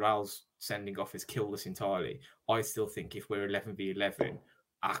half and Raul's sending off has killed us entirely. I still think if we're 11v11,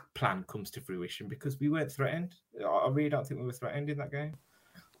 our plan comes to fruition because we weren't threatened. I really don't think we were threatened in that game.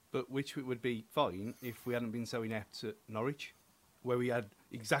 But which it would be fine if we hadn't been so inept at Norwich, where we had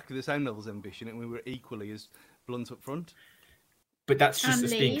exactly the same levels of ambition and we were equally as blunt up front. But that's just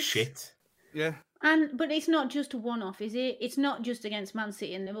us being shit. Yeah. But it's not just a one-off, is it? It's not just against Man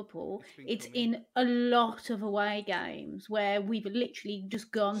City and Liverpool. It's in a lot of away games where we've literally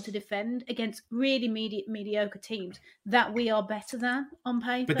just gone to defend against really mediocre teams that we are better than on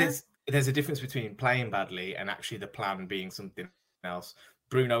paper. But there's a difference between playing badly and actually the plan being something else.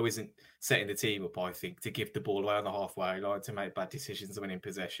 Bruno isn't setting the team up, I think, to give the ball away on the halfway line, to make bad decisions when in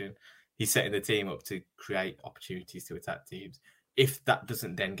possession. He's setting the team up to create opportunities to attack teams. If that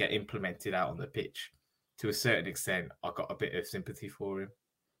doesn't then get implemented out on the pitch, to a certain extent, I've got a bit of sympathy for him.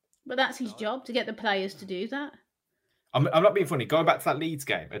 But that's his job, to get the players to do that. I'm not being funny. Going back to that Leeds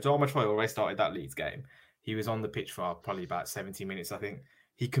game, Adama Traore started that Leeds game. He was on the pitch for probably about 70 minutes, I think.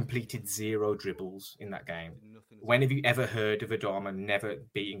 He completed 0 dribbles in that game. When have you ever heard of Adama never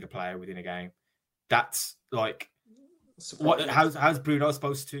beating a player within a game? That's like, how's Bruno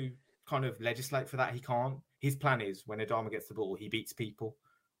supposed to kind of legislate for that? He can't. His plan is when Adama gets the ball, he beats people.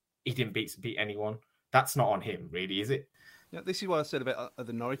 He didn't beat anyone. That's not on him, really, is it? Yeah, this is what I said about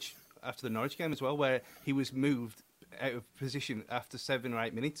after the Norwich game as well, where he was moved out of position after 7 or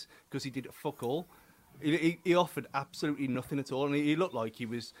 8 minutes because he did fuck all. He offered absolutely nothing at all, and he looked like he'd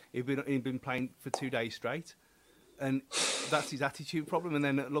been playing for 2 days straight. and that's his attitude problem. And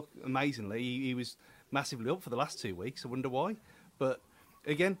then look, amazingly, he was massively up for the last 2 weeks. I wonder why. But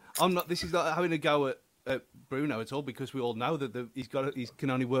again, this is not having a go at Bruno at all, because we all know that he can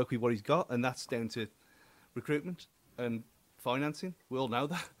only work with what he's got, and that's down to recruitment and financing. We all know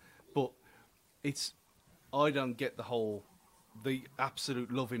that. But I don't get the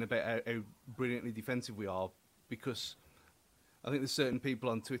absolute loving about how brilliantly defensive we are, because I think there's certain people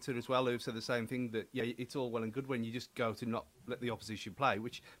on Twitter as well who've said the same thing, that yeah, it's all well and good when you just go to not let the opposition play,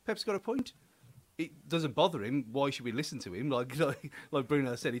 which Pep's got a point. It doesn't bother him. Why should we listen to him? Like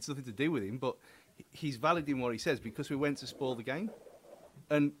Bruno said, it's nothing to do with him, but he's valid in what he says, because we went to spoil the game.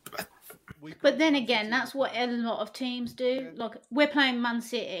 But then again, that's what a lot of teams do. Like, we're playing Man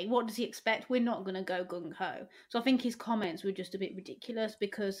City. What does he expect? We're not going to go gung-ho. So I think his comments were just a bit ridiculous,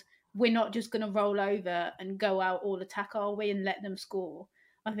 because we're not just going to roll over and go out all attack, are we, and let them score.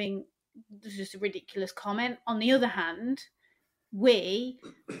 I think it's just a ridiculous comment. On the other hand, we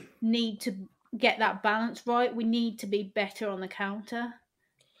need to get that balance right. We need to be better on the counter.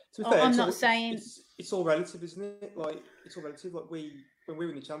 To be fair, I'm not saying... It's all relative, isn't it? Like, it's all relative. Like, when we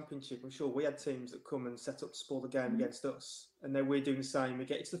were in the Championship, I'm sure we had teams that come and set up to spoil the game against us, and then we're doing the same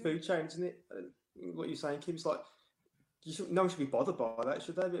again. It's the food chain, isn't it? What you're saying, Kim, it's like, no one should be bothered by that,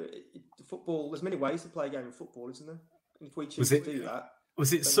 should they? Football, there's many ways to play a game of football, isn't there? And if we choose to do that...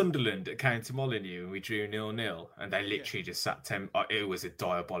 Was it Sunderland at County Molyneux and we drew 0-0, and they literally just sat 10... It was a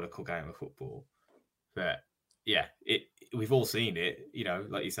diabolical game of football. But, yeah, we've all seen it. You know,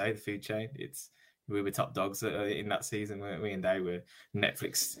 like you say, the food chain. We were top dogs in that season, weren't we? And they were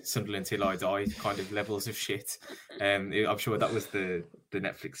Netflix, Sunderland Till I Die kind of levels of shit. I'm sure that was the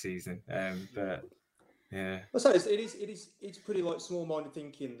Netflix season. But... yeah, well, so it's pretty like small-minded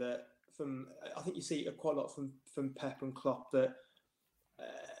thinking that I think you see it quite a lot from Pep and Klopp, that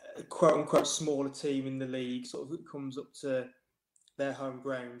a quote-unquote smaller team in the league sort of comes up to their home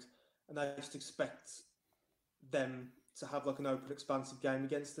ground, and they just expect them to have like an open, expansive game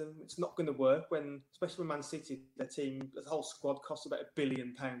against them. It's not going to work especially when Man City, their team, the whole squad costs about £1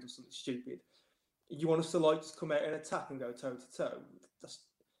 billion or something stupid. You want us to like just come out and attack and go toe to toe?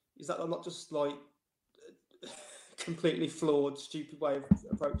 Is that not just like completely flawed, stupid way of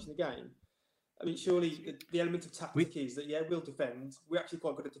approaching the game? I mean, surely the element of tactic is that, yeah, we'll defend. We're actually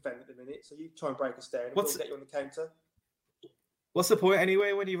quite good at defending at the minute, so you try and break us down and we'll get you on the counter. What's the point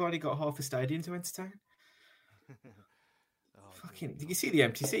anyway when you've already got half a stadium to entertain? Fucking! Did you see the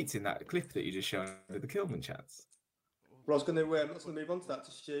empty seats in that clip that you just showed at the Kilman chats? Well, I was going to move on to that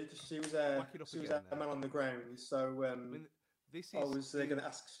to Stu, because she was a man on the ground. So I was going to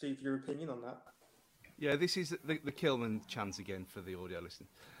ask Steve your opinion on that. Yeah, this is the Kilman chance again for the audio listening.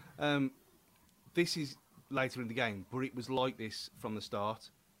 This is later in the game, but it was like this from the start.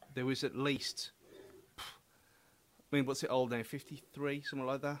 There was at least, what's it old now, 53, something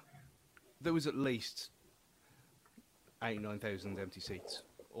like that? There was at least 9,000 empty seats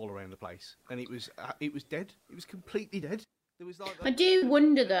all around the place, and it was dead. It was completely dead. There was like that. I do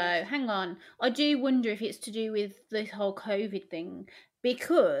wonder though. Hang on, I do wonder if it's to do with this whole COVID thing,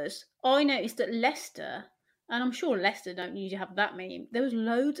 because I noticed that Leicester, and I'm sure Leicester don't usually have that many. There was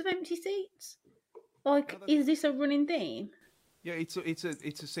loads of empty seats. Like, is this a running theme? Yeah, it's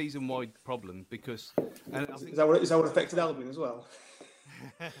a season-wide problem, because. And I think is that what affected Albion as well?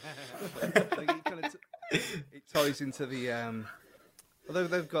 It ties into the. Although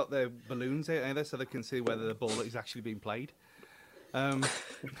they've got their balloons out there, so they can see whether the ball is actually being played. Oh,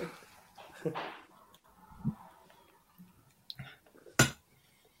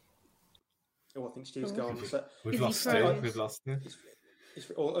 I think Steve's gone. We've lost him. We've lost him.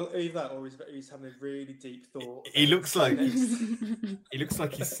 Either that, or he's having a really deep thought. He looks like he's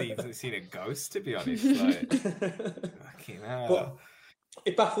seen a ghost. To be honest, like, fucking hell. But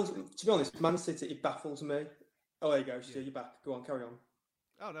it baffles. To be honest, Man City, it baffles me. Oh, there you go, Stu. You're back. Go on, carry on.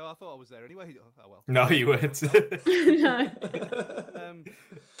 Oh no, I thought I was there anyway. Oh well. No, you weren't. No.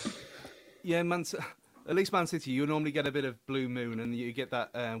 Yeah, at least Man City, you normally get a bit of Blue Moon, and you get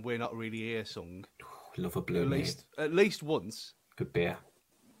that "We're Not Really Here" song. Love a Blue Moon. At least once. Good beer.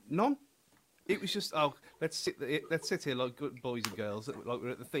 None. It was just let's sit here like good boys and girls, like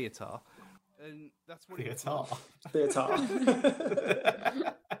we're at the theatre, and that's what Theatre.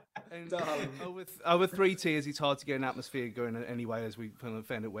 And over 3 tiers, it's hard to get an atmosphere going anyway, as we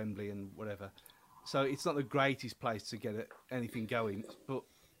found at Wembley and whatever. So it's not the greatest place to get anything going, but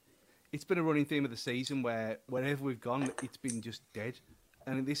it's been a running theme of the season where wherever we've gone, it's been just dead.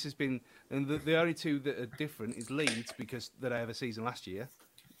 And this has been, and the only two that are different is Leeds, because they have a season last year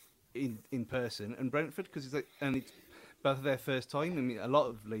in person, and Brentford, because it's both of their first time. I mean, a lot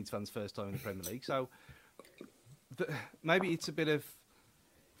of Leeds fans' first time in the Premier League. So maybe it's a bit of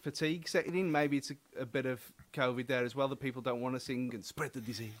fatigue setting in. Maybe it's a bit of COVID there as well, that people don't want to sing and spread the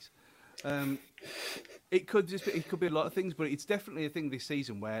disease. It could be a lot of things, but it's definitely a thing this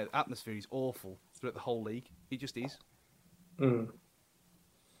season where atmosphere is awful throughout the whole league. It just is.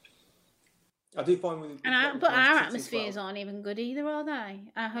 I do find but our atmospheres aren't even good either, are they?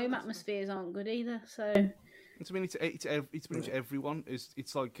 Our home atmospheres aren't good either. So it's pretty much everyone.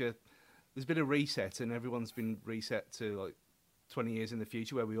 It's like there's been a reset, and everyone's been reset to like 20 years in the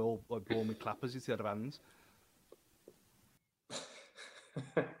future, where we all like born with clappers instead of hands.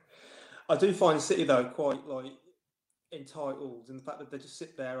 I do find City though quite like entitled in the fact that they just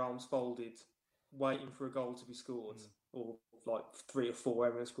sit there, arms folded, waiting for a goal to be scored, or like 3 or 4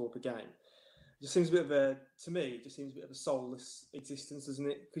 everyone score per game. It just seems a bit of a, to me, it just seems a bit of a soulless existence, doesn't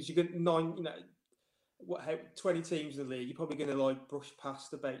it? Because you get 20 teams in the league, you're probably going to like brush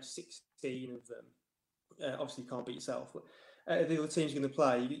past about 16 of them. Obviously, you can't beat yourself, but the other teams you're going to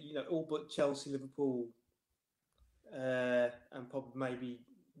play, all but Chelsea, Liverpool, and probably maybe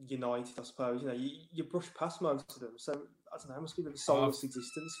United, I suppose. You brush past most of them, so I don't know. It must be a soulless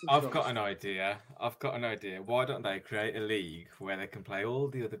existence. I've got an idea. Why don't they create a league where they can play all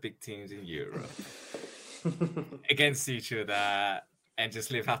the other big teams in Europe against each other and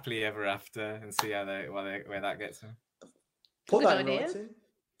just live happily ever after and see where that gets them? Put that in writing.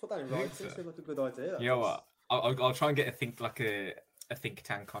 Seems like a good idea. You know what? I'll try and get a think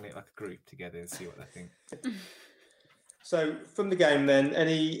tank on it, like a group together, and see what they think. So from the game then,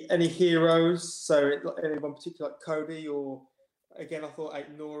 any heroes? So anyone particular like Cody, or again, I thought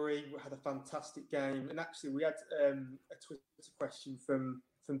Aït-Nouri had a fantastic game. And actually we had a Twitter question from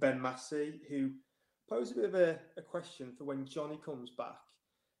Ben Massey, who posed a bit of a question for when Johnny comes back.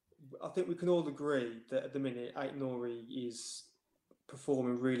 I think we can all agree that at the minute Aït-Nouri is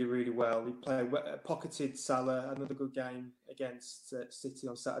performing really, really well. He played pocketed Salah, another good game against City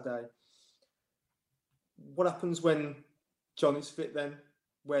on Saturday. What happens when Johnny's fit then?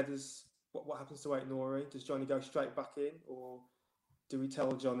 What happens to Aït-Nouri? Does Johnny go straight back in, or do we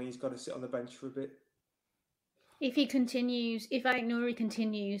tell Johnny he's got to sit on the bench for a bit? If Aït-Nouri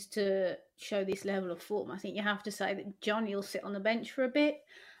continues to show this level of form, I think you have to say that Johnny will sit on the bench for a bit.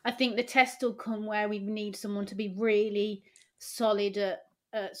 I think the test will come where we need someone to be really solid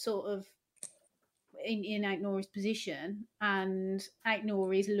at sort of in Aït-Nouri's position, and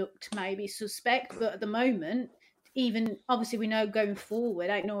Aït-Nouri's looked maybe suspect, but at the moment, even obviously we know going forward,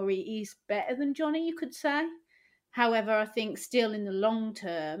 Aït-Nouri is better than Johnny, you could say. However, I think still in the long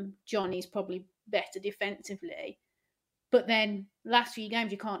term, Johnny's probably better defensively. But then last few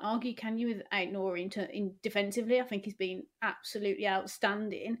games, you can't argue, can you, with Aït-Nouri in defensively? I think he's been absolutely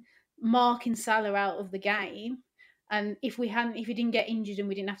outstanding, marking Salah out of the game. And if he didn't get injured and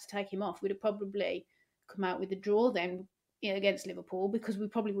we didn't have to take him off, we'd have probably come out with a draw then against Liverpool, because we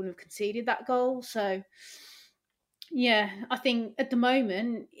probably wouldn't have conceded that goal. So, yeah, I think at the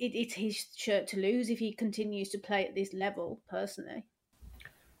moment it's his shirt to lose if he continues to play at this level, personally.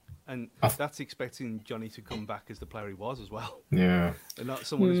 And that's expecting Johnny to come back as the player he was as well. Yeah. And not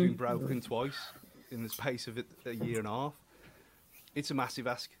someone who's been broken twice in the space of a year and a half. It's a massive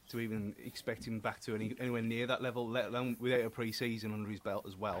ask to even expect him back to anywhere near that level, let alone without a pre-season under his belt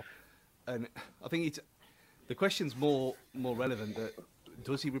as well. And I think the question's more relevant that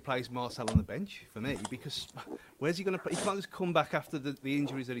does he replace Marcel on the bench for me? Because where's he going to play? He can't just come back after the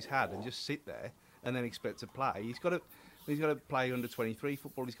injuries that he's had and just sit there and then expect to play. He's got to play under 23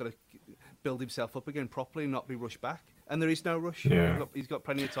 football. He's got to build himself up again properly and not be rushed back. And there is no rush. Yeah. He's got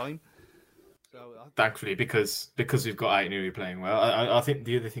plenty of time. So thankfully, because we've got Aït-Nouri playing well, I think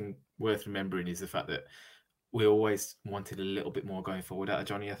the other thing worth remembering is the fact that we always wanted a little bit more going forward out of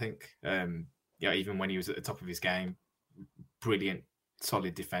Johnny. I think, even when he was at the top of his game, brilliant,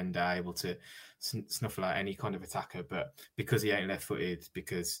 solid defender, able to snuffle out any kind of attacker. But because he ain't left-footed,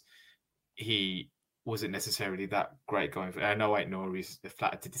 because he wasn't necessarily that great going forward. I know Aït-Nouri's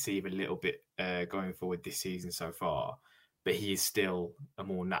flattered to deceive a little bit going forward this season so far, but he is still a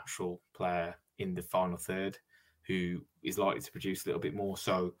more natural player in the final third who is likely to produce a little bit more.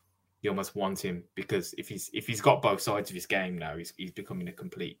 So you almost want him, because if he's got both sides of his game now, he's becoming a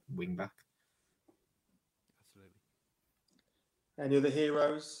complete wing back. Absolutely. Any other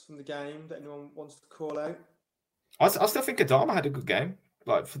heroes from the game that anyone wants to call out? I still think Adama had a good game.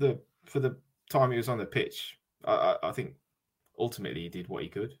 Like for the time he was on the pitch, I think ultimately he did what he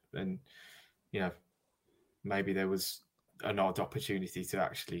could, and maybe there was an odd opportunity to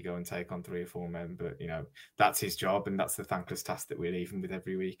actually go and take on 3 or 4 men, but that's his job, and that's the thankless task that we leave him with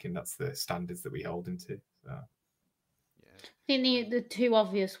every week, and that's the standards that we hold him to. So. I think the two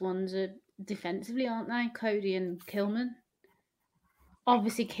obvious ones are defensively, aren't they? Cody and Kilman.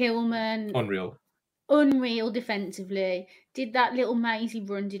 Obviously, Kilman unreal defensively. Did that little mazy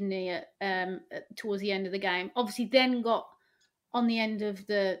run, didn't he? Towards the end of the game. Obviously, then got on the end of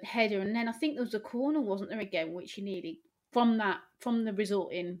the header, and then I think there was a corner, wasn't there, again, which he nearly from the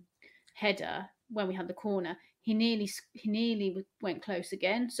resulting header when we had the corner, he nearly went close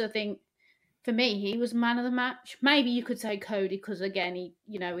again. So I think for me, he was man of the match. Maybe you could say Cody because again, he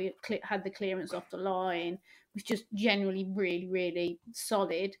had the clearance off the line, was just generally really, really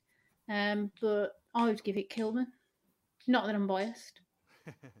solid. But I would give it Kilman. Not that I'm biased.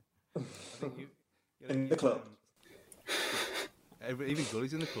 In the club. Even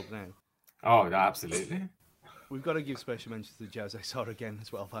Gully's in the club now. Oh, no, absolutely. We've got to give special mention to Jose Sá again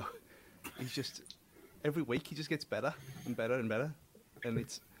as well, though. He's just every week he just gets better and better and better, and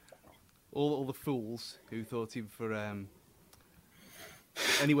it's all the fools who thought him for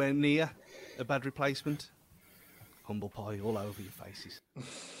anywhere near a bad replacement. Humble pie all over your faces.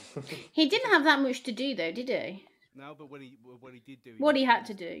 He didn't have that much to do, though, did he? No, but when he did do, what he had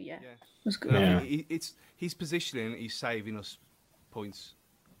to do, yeah. Was good. Yeah. It's his positioning. He's saving us points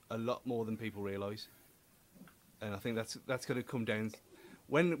a lot more than people realise, and I think that's going to come down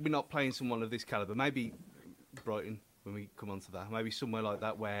when we're not playing someone of this calibre. Maybe Brighton, when we come on to that, maybe somewhere like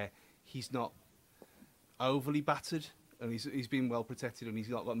that where he's not overly battered and he's been well protected and he's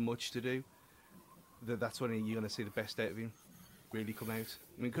not got much to do. That's when you're going to see the best out of him really come out.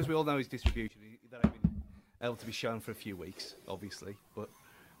 I mean, because we all know his distribution, that ain't been able to be shown for a few weeks, obviously. But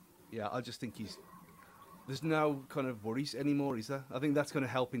yeah, I just think there's no kind of worries anymore, is there? I think that's going to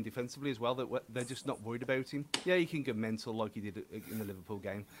help him defensively as well, that they're just not worried about him. Yeah, he can get mental like he did in the Liverpool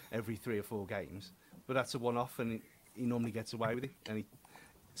game every 3 or 4 games, but that's a one-off and he normally gets away with it. And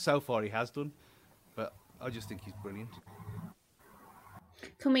so far he has done, but I just think he's brilliant.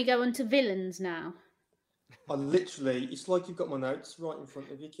 Can we go on to villains now? It's like you've got my notes right in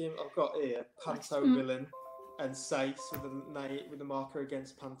front of you, Kim. I've got here Panto villain and Sace with the marker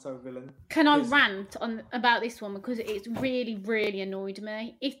against Panto villain. Can I rant about this one because it's really, really annoyed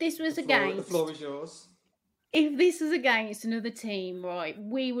me? If this was the floor is yours. If this was against another team, right,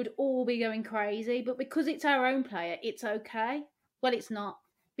 we would all be going crazy. But because it's our own player, it's okay. Well, it's not,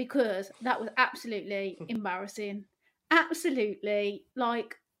 because that was absolutely embarrassing. Absolutely,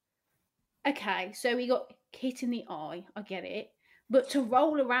 okay, so we got hit in the eye, I get it, but to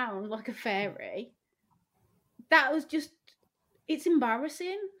roll around like a fairy, that was just, it's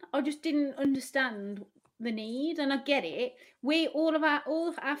embarrassing. I just didn't understand the need, and I get it. All of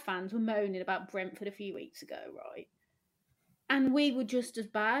our fans were moaning about Brentford a few weeks ago, right? And we were just as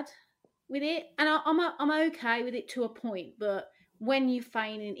bad with it, and I'm okay with it to a point, but when you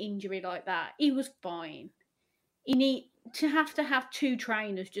feign an injury like that, he was fine. You need to have 2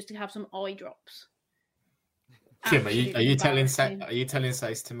 trainers just to have some eye drops. Kim, are you telling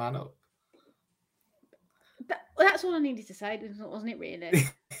Sace to man up? That's all I needed to say, wasn't it? Really,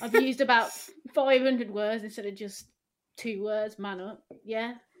 I've used about 500 words instead of just 2 words. Man up,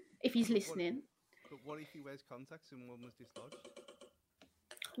 yeah. If he's listening. But what if he wears contacts and one was dislodged?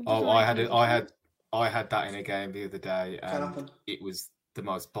 Oh, I had that in a game the other day, and it was the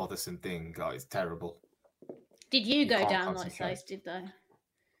most bothersome thing. It's terrible. Did you go down like Sace, did they?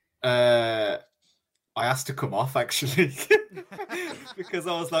 I asked to come off actually because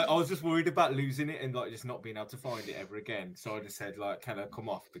I was just worried about losing it and just not being able to find it ever again. So I just said can I come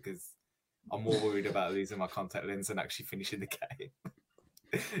off because I'm more worried about losing my contact lens than actually finishing the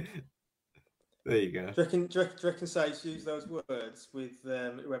game. There you go. Do you reckon Sace use those words with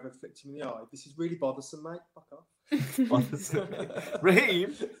whoever flicked him in the eye? This is really bothersome, mate. Fuck off.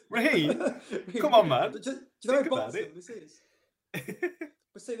 Raheem, come on, man. Do you know how bothersome this is?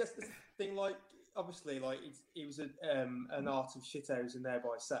 But see, that's the thing. Obviously, it was an art of shithousing there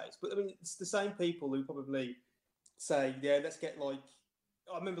by Sace. But I mean, it's the same people who probably say, "Yeah, let's get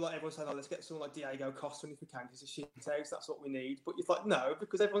I remember everyone saying, let's get someone like Diego Costa if we can, because it's a shithouse. That's what we need." But it's no,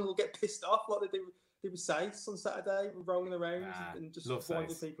 because everyone will get pissed off like they did with Sace on Saturday, rolling around and just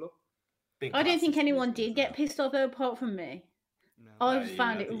winding people up. I don't think anyone did get pissed off though, apart from me. No, I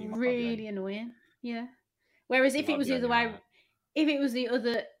found it really annoying. Yeah. Whereas if it was the other way, if it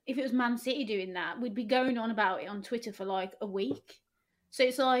was Man City doing that, we'd be going on about it on Twitter for a week. So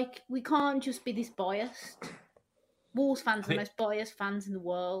it's we can't just be this biased. Wolves fans are the most biased fans in the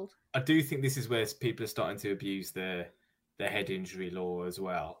world. I do think this is where people are starting to abuse the head injury law as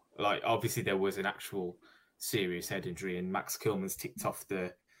well. Obviously there was an actual serious head injury, and Max Kilman's ticked off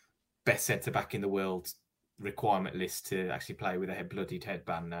the best centre-back in the world requirement list to actually play with a bloodied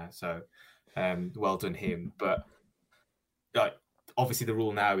headband now. So well done him. But obviously the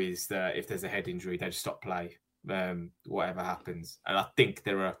rule now is that if there's a head injury, they just stop play, whatever happens. And I think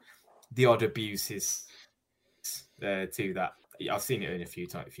there are the odd abuses to that. I've seen it in a few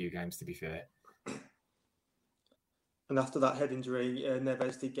games, to be fair. And after that head injury,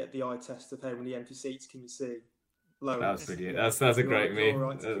 Neves did get the eye test of how many empty seats can you see? Loads. That was brilliant. That's a great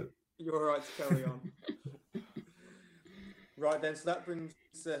meme. You're all right to carry on. Right then, so that brings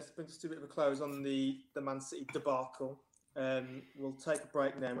us to a bit of a close on the Man City debacle. We'll take a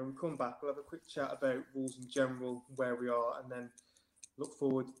break now. When we come back, we'll have a quick chat about Wolves in general, where we are, and then look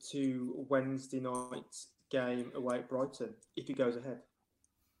forward to Wednesday night's game away at Brighton, if it goes ahead.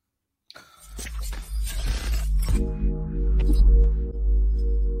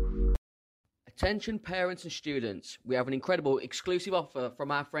 Attention parents and students, we have an incredible exclusive offer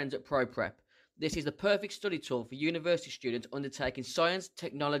from our friends at ProPrep. This is the perfect study tool for university students undertaking science,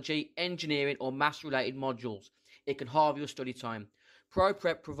 technology, engineering or maths-related modules. It can halve your study time.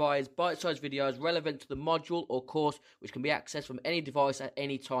 ProPrep provides bite-sized videos relevant to the module or course which can be accessed from any device at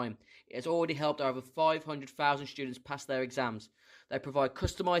any time. It has already helped over 500,000 students pass their exams. They provide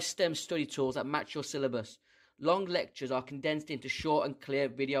customized STEM study tools that match your syllabus. Long lectures are condensed into short and clear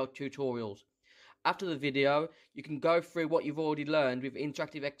video tutorials. After the video, you can go through what you've already learned with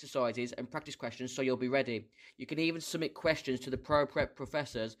interactive exercises and practice questions so you'll be ready. You can even submit questions to the ProPrep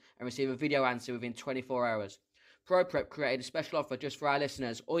professors and receive a video answer within 24 hours. ProPrep created a special offer just for our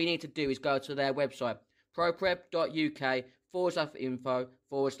listeners. All you need to do is go to their website,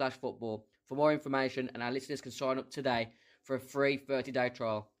 proprep.uk/info/football for more information, and our listeners can sign up today for a free 30-day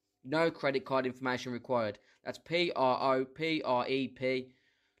trial. No credit card information required. That's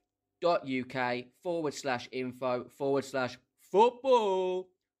proprep.uk/info/football.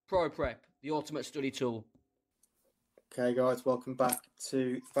 ProPrep, the ultimate study tool. Okay, guys, welcome back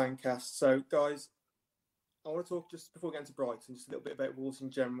to Fancast. So, guys, I want to talk just before we get into Brighton, just a little bit about Wolves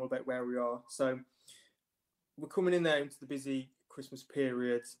in general, about where we are. So, we're coming in now into the busy Christmas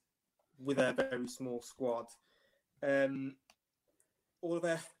period with a very small squad. Seemingly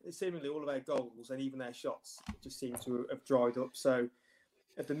all of our goals and even our shots just seem to have dried up. So,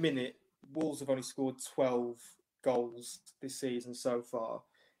 at the minute, Wolves have only scored 12 goals this season so far,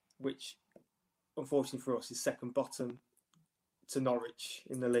 which, unfortunately for us, is second bottom to Norwich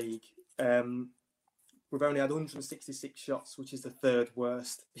in the league. We've only had 166 shots, which is the third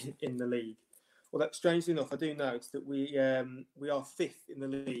worst in the league. Well, strangely enough, I do note that we are fifth in the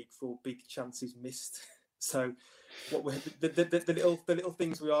league for big chances missed. So, the little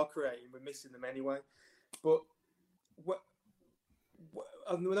things we are creating, we're missing them anyway. But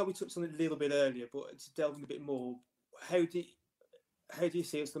I know we touched on it a little bit earlier, but to delve in a bit more, how do you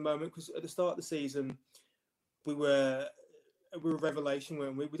see it at the moment? Because at the start of the season, we were a revelation,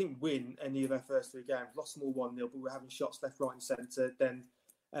 weren't we? We didn't win any of our first three games, lost them all 1-0, but we were having shots left, right, and centre. Then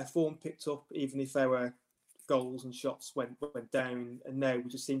our form picked up, even if our goals and shots went down. And now we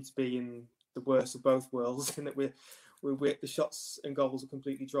just seem to be in the worst of both worlds, in that we're the shots and goals are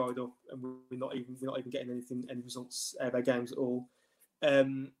completely dried up, and we're not even getting any results out of our games at all.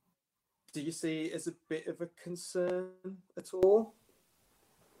 Do you see it as a bit of a concern at all?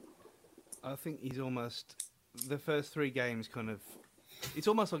 I think he's almost, the first three games it's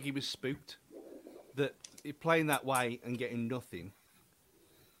almost like he was spooked that playing that way and getting nothing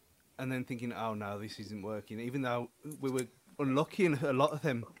and then thinking, oh no, this isn't working, even though we were unlucky in a lot of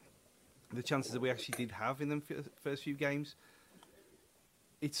them, the chances that we actually did have in them first few games.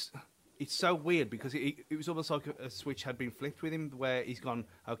 It's so weird because it was almost like a switch had been flipped with him, where he's gone,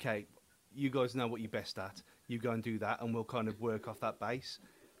 okay, you guys know what you're best at, you go and do that, and we'll kind of work off that base.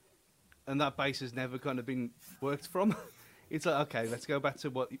 And that base has never kind of been worked from. It's like, okay, let's go back to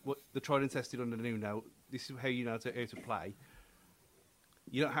what the tried and tested under Nuno. This is how you know how to play.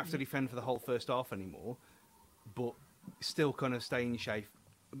 You don't have to defend for the whole first half anymore, but still kind of stay in shape.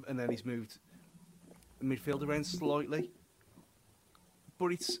 And then he's moved midfield around slightly.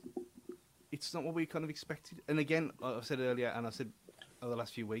 But it's not what we kind of expected. And again, like I said earlier, and I said over the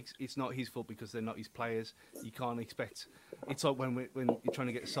last few weeks, it's not his fault because they're not his players. You can't expect. It's like when you're trying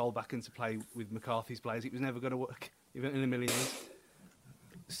to get Sol back into play with McCarthy's players, it was never going to work, even in a million years.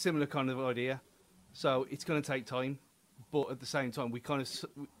 Similar kind of idea. So it's going to take time, but at the same time,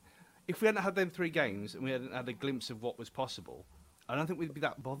 if we hadn't had them three games and we hadn't had a glimpse of what was possible, I don't think we'd be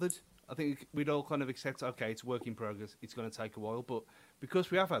that bothered. I think we'd all kind of accept, okay, it's a work in progress, it's going to take a while, but because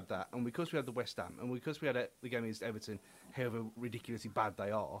we have had that, and because we had the West Ham, and because we had the game against Everton, however ridiculously bad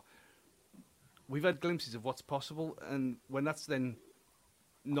they are, we've had glimpses of what's possible, and when that's then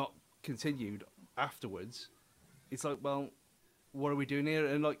not continued afterwards, it's like, well, what are we doing here?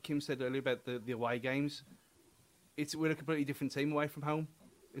 And like Kim said earlier about the away games, we're a completely different team away from home.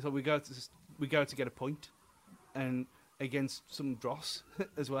 It's like we go to get a point, and against some dross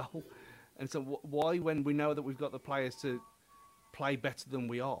as well. And so why, when we know that we've got the players to play better than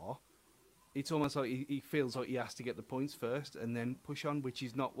we are, it's almost like he feels like he has to get the points first and then push on, which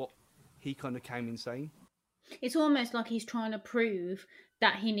is not what he kind of came in saying. It's almost like he's trying to prove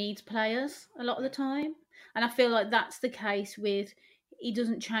that he needs players a lot of the time. And I feel like that's the case with, he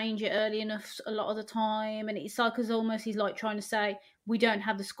doesn't change it early enough a lot of the time. And it's like, he's like trying to say, we don't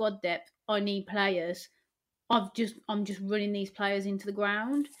have the squad depth, I need players. I'm just running these players into the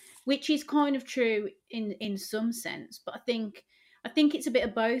ground, which is kind of true in some sense. But I think it's a bit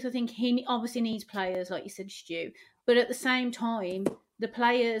of both. I think he obviously needs players, like you said, Stu. But at the same time, the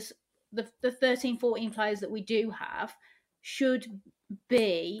players, the 13, 14 players that we do have should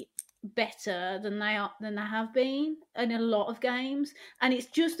be better than they have been in a lot of games. And it's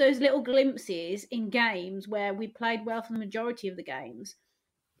just those little glimpses in games where we played well for the majority of the games,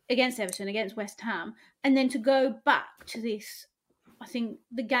 against Everton, against West Ham, and then to go back to this, I think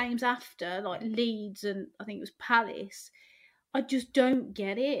the games after, like Leeds and I think it was Palace, I just don't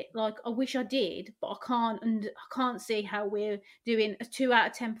get it. Like, I wish I did, but I can't see how we're doing a 2 out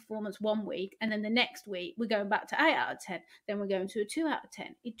of 10 performance one week, and then the next week we're going back to 8 out of 10, then we're going to a 2 out of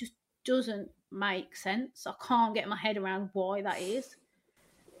 10. It just doesn't make sense. I can't get my head around why that is.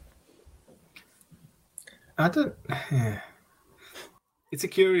 It's a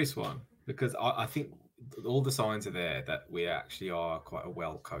curious one, because I think all the signs are there that we actually are quite a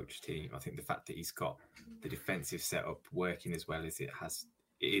well-coached team. I think the fact that he's got the defensive setup working as well as it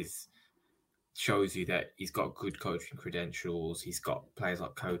is shows you that he's got good coaching credentials. He's got players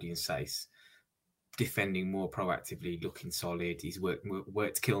like Cody and Sace defending more proactively, looking solid. He's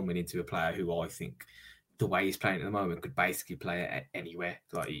worked Kilman into a player who I think, the way he's playing at the moment, could basically play anywhere.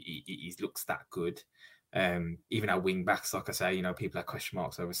 Like he looks that good. Even our wing backs, like I say, people have question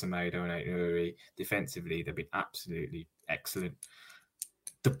marks over Semedo and Aït-Nouri. Defensively, they've been absolutely excellent.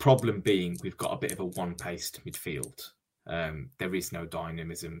 The problem being, we've got a bit of a one-paced midfield. There is no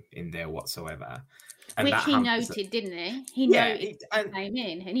dynamism in there whatsoever. And which he noted, didn't he? He came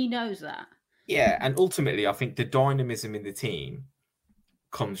in, and he knows that. Yeah, and ultimately, I think the dynamism in the team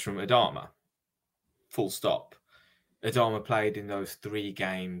comes from Adama. Full stop. Adama played in those 3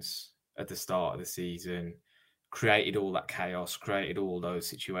 games at the start of the season, created all that chaos, created all those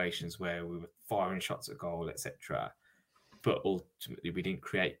situations where we were firing shots at goal, etc. But ultimately, we didn't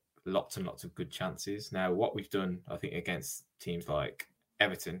create lots and lots of good chances. Now, what we've done, I think, against teams like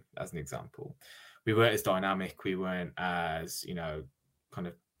Everton, as an example, we weren't as dynamic, we weren't as, kind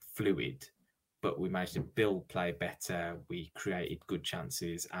of fluid, but we managed to build play better, we created good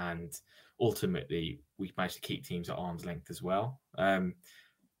chances, and ultimately, we managed to keep teams at arm's length as well.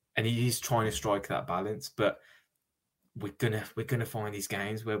 And he is trying to strike that balance, but we're gonna find these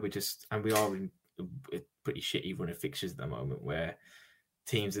games where we are in a pretty shitty run of fixtures at the moment, where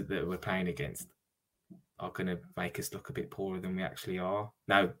teams that we're playing against are gonna make us look a bit poorer than we actually are.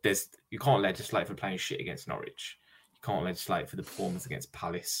 Now, you can't legislate for playing shit against Norwich. You can't legislate for the performance against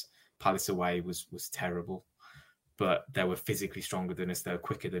Palace. Palace away was terrible, but they were physically stronger than us. They were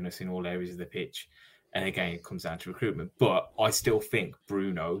quicker than us in all areas of the pitch. And again, it comes down to recruitment. But I still think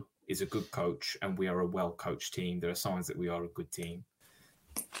Bruno is a good coach, and we are a well-coached team. There are signs that we are a good team.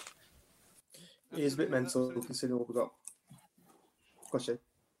 It is a bit mental considering what we've got. Question.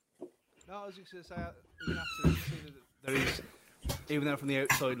 No, I was just going to say, you have to see that there is, even though from the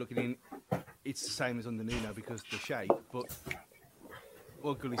outside looking in, it's the same as under Nuno because of the shape. But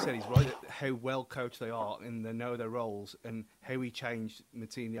what Gully said is right, how well coached they are and they know their roles, and how he changed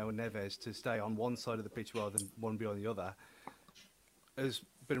Moutinho and Neves to stay on one side of the pitch rather than one be on the other has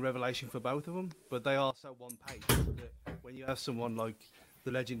been a revelation for both of them. But they are so one-paced that when you have someone like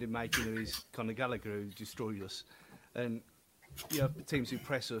the legend in making who is Conor Gallagher, who destroyed us, and you have teams who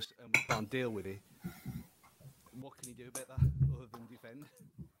press us and we can't deal with it, what can he do about that other than defend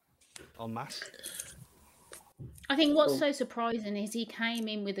en masse? I think what's so surprising is he came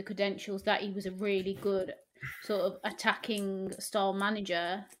in with the credentials that he was a really good sort of attacking style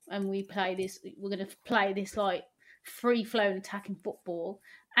manager, and we're going to play this like free-flowing attacking football.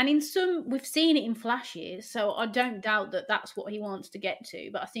 And we've seen it in flashes, so I don't doubt that that's what he wants to get to.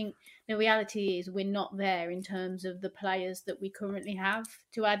 But I think the reality is we're not there in terms of the players that we currently have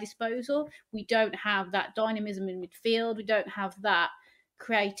to our disposal. We don't have that dynamism in midfield. We don't have that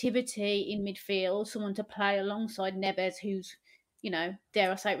creativity in midfield, someone to play alongside Neves, who's,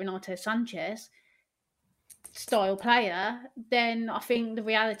 dare I say it, Renato Sanchez style player. Then I think the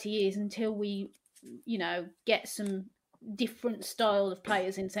reality is until we, get some different style of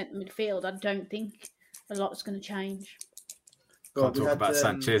players in centre midfield, I don't think a lot's going to change. Can't talk about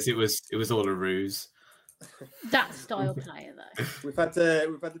Sanchez. It was all a ruse. That style player, though. We've had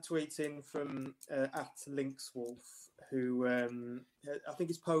the tweet in from at Lynxwolf, who I think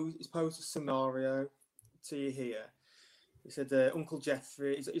he's posed a scenario to you here. He said Uncle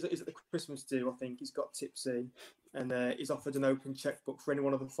Jeffrey is at the Christmas do. I think he's got tipsy, and he's offered an open checkbook for any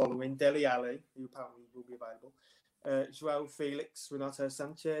one of the following: Dele Alli, who apparently will be available, Joao Felix, Renato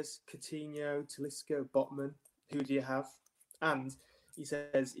Sanchez, Coutinho, Talisca, Botman. Who do you have? And he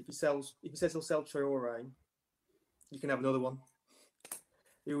says if he says he'll sell Traore, you can have another one.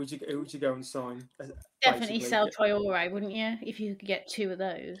 Who would you go and sign? Definitely sell Traore, wouldn't you? If you could get two of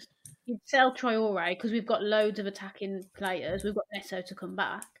those, you'd sell Traore because we've got loads of attacking players. We've got Neto to come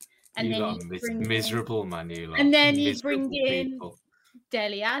back, and you then miserable man. You and then you bring in people.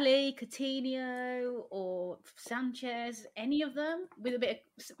 Dele Alli, Coutinho, or Sanchez, any of them with a bit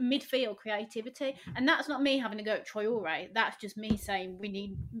of midfield creativity. And that's not me having to go at Traore. That's just me saying we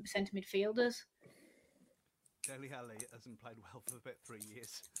need centre midfielders. Dele Alli hasn't played well for about 3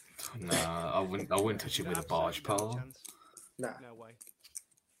 years. No, I wouldn't touch him with a barge pole. No way.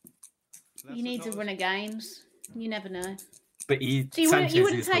 You need to run a games. You never know. But you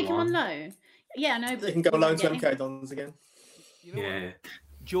wouldn't take him on loan. Yeah, I know. But you can go on loan to MK Dons again. You know yeah.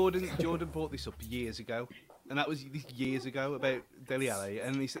 Jordan brought this up years ago, and that was years ago about Dele Alli,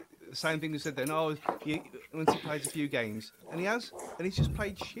 and he said the same thing he said then. Once he plays a few games, and he's just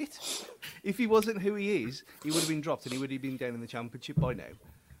played shit. If he wasn't who he is, he would have been dropped, and he would have been down in the Championship by now.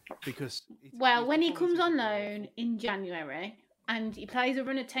 Because when he comes on loan in January and he plays a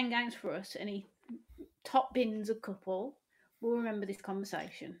run of 10 games for us, and he top bins a couple, we'll remember this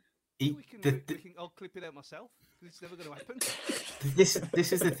conversation. I'll clip it out myself. It's never going to happen.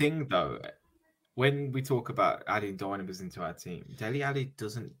 This is the thing, though. When we talk about adding dynamism into our team, Dele Alli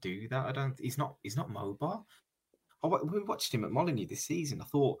doesn't do that. He's not mobile. We watched him at Molineux this season. I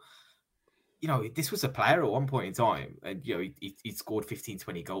thought, this was a player at one point in time, and he scored 15,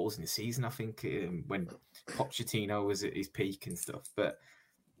 20 goals in the season. I think when Pochettino was at his peak and stuff. But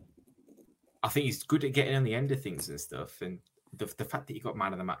I think he's good at getting on the end of things and stuff. And the fact that he got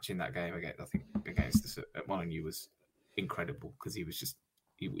man of the match in that game against us at Molineux was incredible, because he was just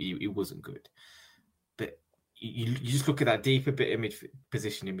he wasn't good. But you just look at that deeper bit of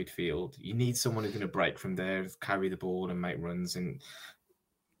position in midfield. You need someone who's going to break from there, carry the ball and make runs, and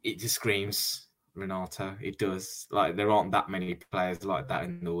it just screams Renato. It does. Like, there aren't that many players like that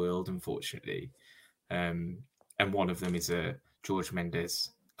in the world, unfortunately. And one of them is a George Mendes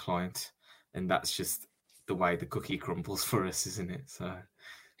client, and that's just the way the cookie crumbles for us, isn't it? So,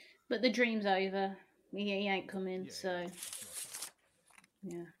 but the dream's over. He ain't coming. So,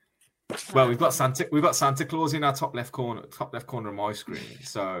 yeah. Well, we've got Santa Claus in our top left corner of my screen.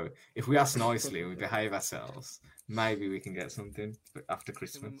 So if we ask nicely and we behave ourselves, maybe we can get something after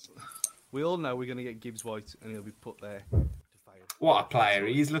Christmas. We all know we're going to get Gibbs White, and he'll be put there to fail. What a player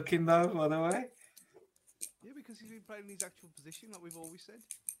he's looking, though, by the way. Yeah, because he's been playing in his actual position, like we've always said.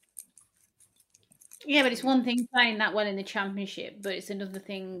 Yeah, but it's one thing playing that well in the Championship, but it's another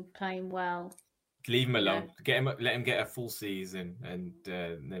thing playing well. Leave him alone. Let him get a full season, and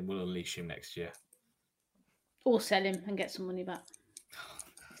then we'll unleash him next year. Or sell him and get some money back.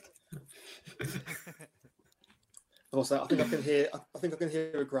 Also, I think I can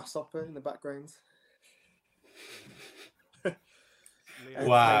hear a grasshopper in the background.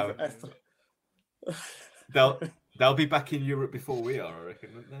 Wow. They'll be back in Europe before we are, I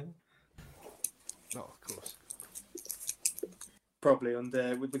reckon, won't they? No, of course. Probably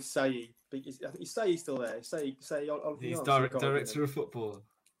with Saï. Is Saï still there? Saï, he's director of football.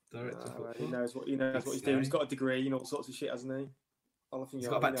 He knows what he's doing. He's got a degree in all sorts of shit, hasn't he? He's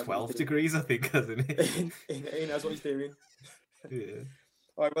got about 12 degrees, I think, hasn't he? He knows what he's doing. Yeah.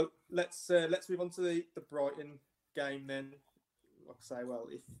 All right. Well, let's move on to the Brighton game then. Like I say, well,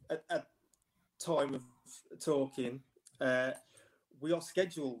 if at time of talking, we are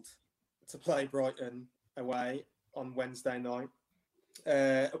scheduled to play Brighton away on Wednesday night.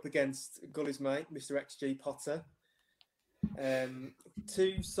 Up against Gully's mate, Mr. XG Potter.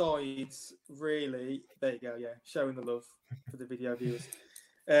 Two sides, really. There you go, yeah. Showing the love for the video viewers.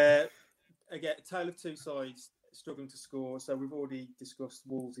 Again, a tale of two sides struggling to score. So we've already discussed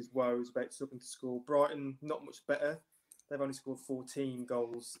Wolves' woes about struggling to score. Brighton, not much better. They've only scored 14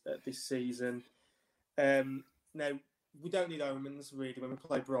 goals this season. Now, we don't need omens, really, when we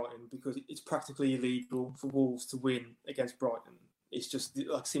play Brighton, because it's practically illegal for Wolves to win against Brighton. It's just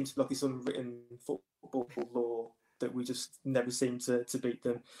seems like this unwritten football law that we just never seem to beat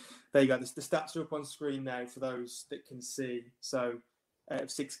them. There you go. The stats are up on screen now for those that can see. So, out of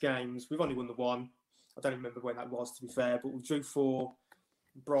 6 games, we've only won the one. don't remember when that was, to be fair, but we drew 4.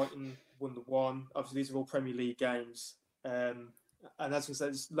 Brighton won the 1. Obviously, these are all Premier League games. And as I said,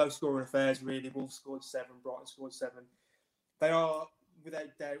 it's low scoring affairs, really. Wolves scored 7, Brighton scored 7. They are,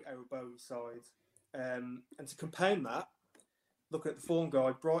 without doubt, our bogey side. And to compound that, looking at the form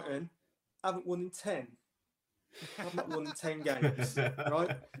guide, Brighton haven't won in 10. I've not won in 10 games,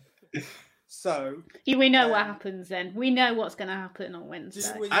 right? So we know what happens then. We know what's going to happen on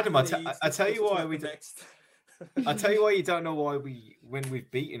Wednesday. Adam, I tell you why we next. I tell you why you don't know why when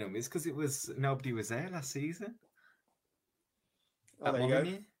we've beaten them is because it was nobody was there last season. Oh, there you go.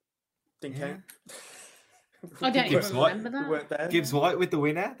 Didn't count. I don't even remember that. We weren't there. Gibbs White with the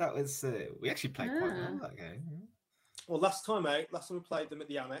winner. That was we actually played quite well that game. Well, last time we played them at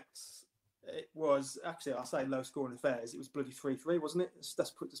the Annex, it was actually, I say low scoring affairs. It was bloody 3-3, wasn't it?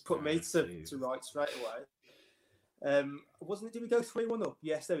 That's put me to right straight away. Wasn't it? Did we go 3-1 up?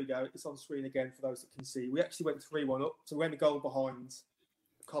 Yes, there we go. It's on screen again for those that can see. We actually went 3-1 up, so we went a goal behind.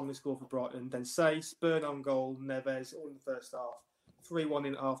 Connolly scored for Brighton, then Sace, Burn on goal, Neves, all in the first half. 3-1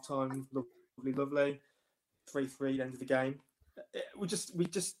 in half time. Lovely. 3-3 end of the game. We just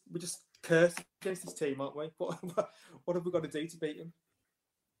cursed against this team, aren't we? What have we got to do to beat them?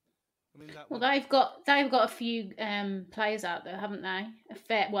 Well, they've got a few players out there, haven't they?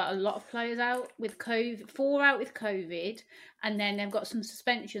 A lot of players out with COVID. 4 out with COVID, and then they've got some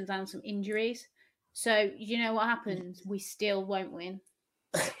suspensions and some injuries. So you know what happens? We still won't win.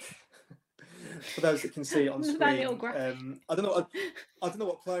 For those that can see it on screen, I don't know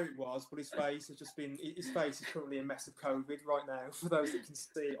what player it was, but his face is currently a mess of COVID right now. For those that can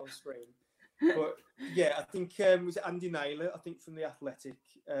see it on screen. But yeah, I think was it Andy Naylor, I think from The Athletic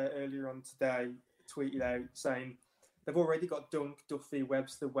earlier on today, tweeted out saying they've already got Dunk, Duffy,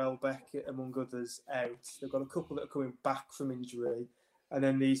 Webster, Welbeck, among others, out. They've got a couple that are coming back from injury, and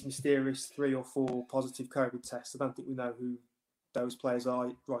then these mysterious 3 or 4 positive COVID tests. I don't think we know who those players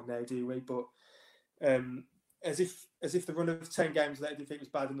are right now, do we? But as if the run of 10 games that I didn't think was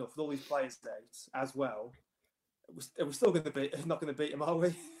bad enough, with all these players out as well, we're still not going to beat them, are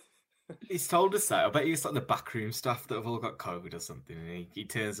we? He's told us that. I bet he's like the backroom staff that have all got COVID or something. And he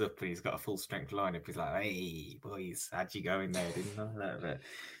turns up and he's got a full strength lineup. He's like, "Hey boys, how'd you go in there? Didn't know that."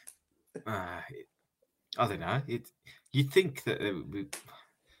 I don't know. You'd think that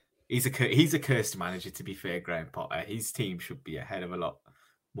he's a cursed manager. To be fair, Graham Potter, his team should be a hell of a lot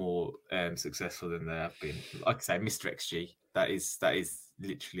more successful than they have been. Like I say, Mr. XG. That is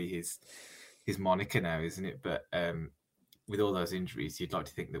literally his moniker now, isn't it? But with all those injuries, you'd like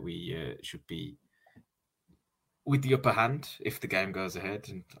to think that we should be with the upper hand if the game goes ahead,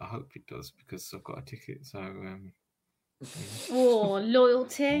 and I hope it does because I've got a ticket. So, oh,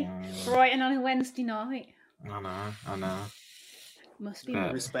 loyalty! Brighton on a Wednesday night. I know. Must be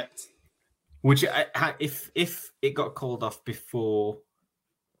respect. Would you, if it got called off before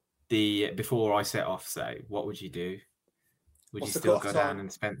I set off, say, what would you do? Would you still go down and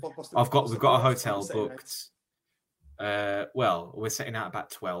spend? We've got a hotel booked. Well, we're setting out about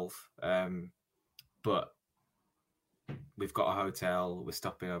 12, but we've got a hotel. We're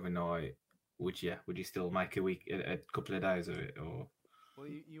stopping overnight. Would you still make a couple of days of it, or? Well,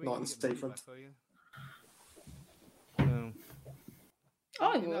 you not in the different.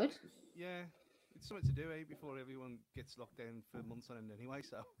 I would. Yeah, it's something to do, before everyone gets locked down for months on end anyway.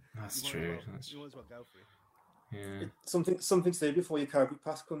 So that's true. You might as well go for it. Yeah. Something to do before your COVID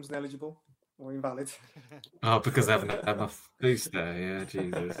pass comes ineligible or invalid. Oh, because I haven't had enough booster. Yeah,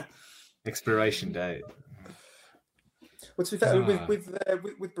 Jesus. Expiration date. Well, to be fair,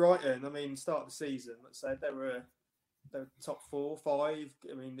 with Brighton, I mean, start of the season, let's say they were top 4, 5.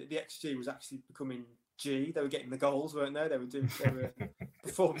 I mean, the XG was actually becoming G. They were getting the goals, weren't they? They were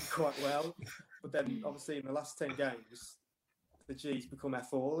performing quite well. But then, obviously, in the last 10 games, the G's become F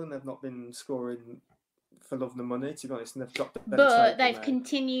all, and they've not been scoring for love and money, to be honest, and they've dropped. But they've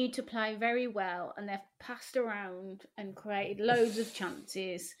continued to play very well, and they've passed around and created loads of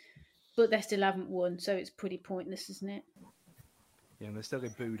chances, but they still haven't won, so it's pretty pointless, isn't it? Yeah, and they still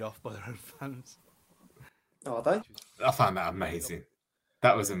get booed off by their own fans. Are they? I found that amazing.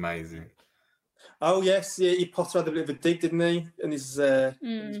 That was amazing. Oh yes, yeah. Potter had a bit of a dig, didn't he? And his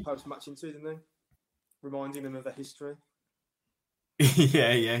post-match interview, didn't he? Reminding them of their history.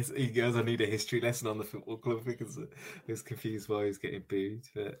 Yes. He goes, "I need a history lesson on the football club," because he was confused why he was getting booed.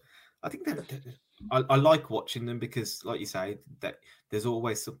 But I think I like watching them because, like you say, that there's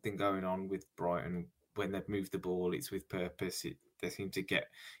always something going on with Brighton. When they've moved the ball, it's with purpose. They seem to get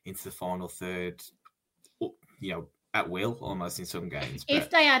into the final third, at will almost in some games. If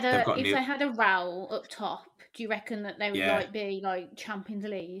but they had they've got they had a Raul up top, do you reckon that they would Yeah. like be like Champions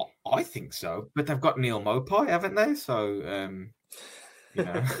League? I think so, but they've got Neil Mopai, haven't they? So, you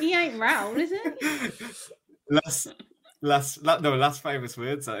know, He ain't Raul, is it? last famous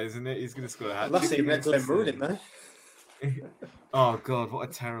words, that isn't it? He's going to score a hat. Last even Glenn Murray, didn't they? Oh God, what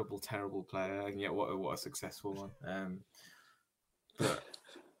a terrible, terrible player, and yet what a successful one. But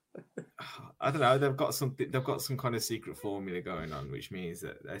I don't know. They've got some kind of secret formula going on, which means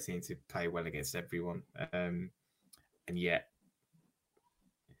that they seem to play well against everyone. And yet,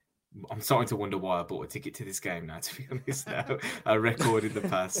 I'm starting to wonder why I bought a ticket to this game now. To be honest, now a record in the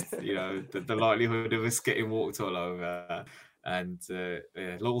past, you know, the likelihood of us getting walked all over, and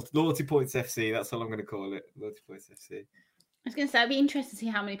loyalty points FC. That's all I'm going to call it. Loyalty points FC. I was going to say, it'd be interesting to see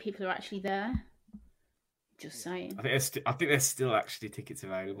how many people are actually there. Just saying. I think there's still actually tickets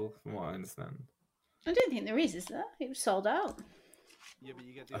available, from what I understand. I don't think there is there? It was sold out. Yeah, but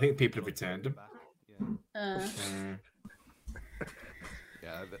you get I think people have returned them.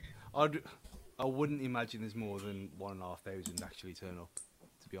 Yeah, I wouldn't imagine there's more than 1,500 actually turn up,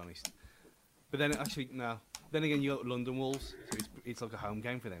 to be honest. But then actually, no. Then again, you got London Wolves, so it's like a home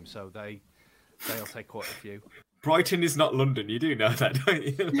game for them, so they'll take quite a few. Brighton is not London. You do know that, don't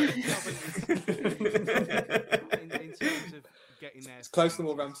you? in terms of getting there, It's close to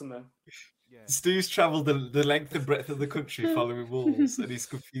Wolverhampton, though. Yeah. Stu's travelled the length and breadth of the country following Wolves, and he's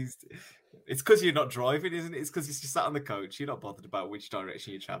confused. It's because you're not driving, isn't it? It's because you're sat on the coach. You're not bothered about which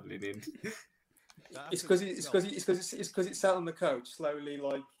direction you're travelling in. It's because it's sat on the coach slowly,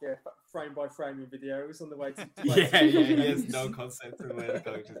 like frame by frame in videos on the way to. Yeah, he has no concept of where the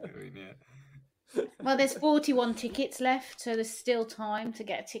coach is going. Yeah. Well, there's 41 tickets left, so there's still time to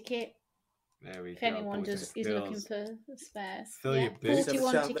get a ticket. There we If go. anyone is looking for spares. Fill your There's boots.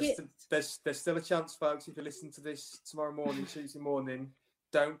 still, 41 tickets. there's still a chance, folks. If you listen to this tomorrow morning, Tuesday morning,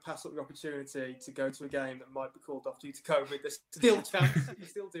 don't pass up the opportunity to go to a game that might be called off due to COVID. There's still a chance. You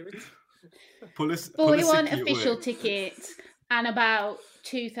still do it. Pull 41 official tickets and about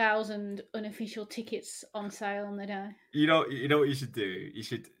 2,000 unofficial tickets on sale on the day. You know what you should do? You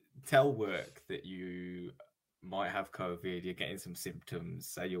should tell work that you might have COVID, you're getting some symptoms,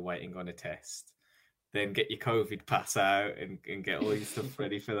 so you're waiting on a test. Then get your COVID pass out and get all your stuff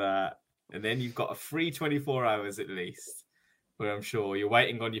ready for that. And then you've got a free 24 hours at least, where I'm sure you're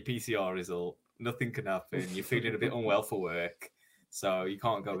waiting on your PCR result. Nothing can happen. You're feeling a bit unwell for work, so you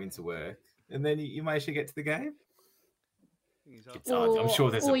can't go into work. And then you manage to get to the game. I'm sure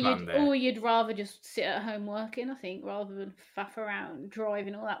there's a plan there. Or you'd rather just sit at home working, I think, rather than faff around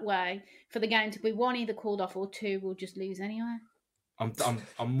driving all that way for the game to be one either called off or two we'll just lose anyway.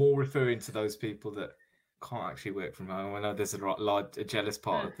 I'm more referring to those people that can't actually work from home. I know there's a jealous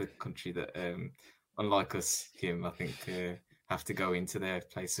part of the country that, unlike us, Kim, I think have to go into their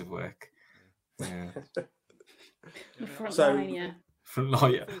place of work. Yeah. The front So- line, yeah. Front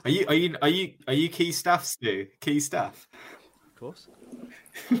line. Are you key staff, Stu? Key staff. Of course.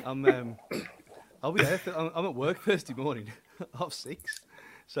 I'll be there. I'm at work Thursday morning, 6:30.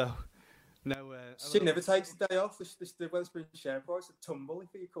 So, no. She never takes a day off. The Wetherspoon share price would tumble if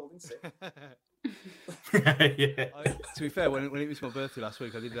you called in sick. Yeah. To be fair, when it was my birthday last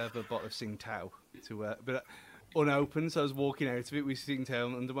week, I did have a bottle of Sing Tao but unopened. So I was walking out of it with Sing Tao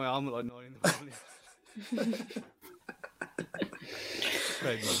under my arm at like 9 in the morning.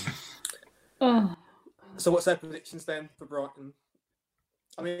 Great moment. Oh. So what's their predictions then for Brighton?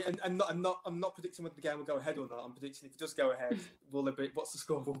 I mean, I'm not predicting whether the game will go ahead or not. I'm predicting if it does go ahead, will there be? What's the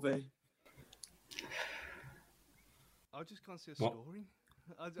score will be? I just can't see us What? scoring.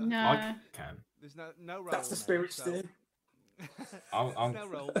 No. I can. There's no role. That's the now, spirit, so- Steve. I'm- There's no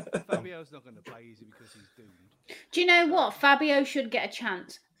role. Fabio's not going to play, is it? Because he's doomed. Do you know what? Fabio should get a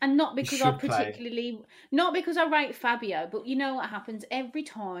chance. And not because I should play. not because I rate Fabio, but you know what happens every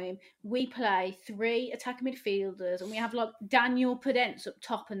time we play 3 attacking midfielders and we have like Daniel Podence up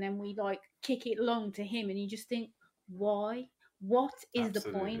top and then we like kick it long to him and you just think, why? What is the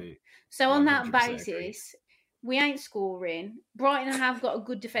point? Absolutely. So on that 100% basis, agree. we ain't scoring. Brighton have got a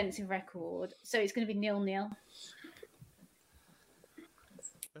good defensive record, so it's going to be 0-0.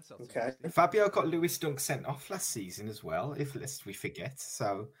 That's not Okay. Fabio got Lewis Dunk sent off last season as well, lest we forget.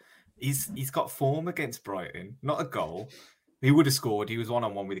 So he's got form against Brighton, not a goal. He would have scored. He was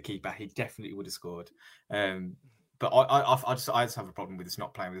 1-on-1 with the keeper. He definitely would have scored. But I just have a problem with us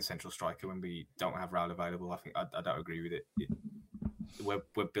not playing with a central striker when we don't have Raul available. I think I don't agree with it.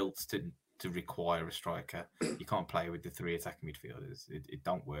 We're built to require a striker. You can't play with the 3 attacking midfielders. It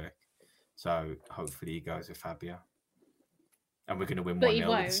don't work. So hopefully he goes with Fabio. and we're going to win But 1-0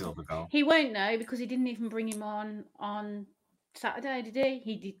 with a silver goal. He won't know because he didn't even bring him on Saturday, did he?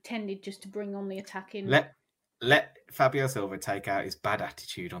 He tended just to bring on the attacking. Let Fabio Silva take out his bad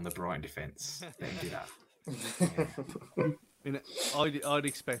attitude on the Brighton defence. Let him do that. I mean, I'd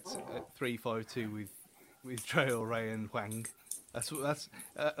expect a 3-5-2 with Traoré and Hwang. That's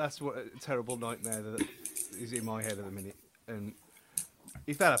what a terrible nightmare that is in my head at the minute. And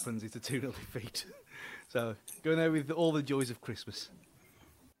if that happens, it's a 2-0 defeat. So going there with all the joys of Christmas.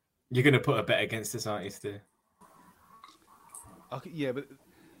 You're going to put a bet against us, aren't you, Stu? Okay, yeah, but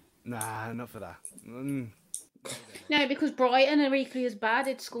nah, not for that. No, because Brighton are equally as bad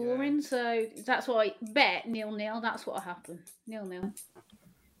at scoring, so that's why bet 0-0. That's what will happen. 0-0.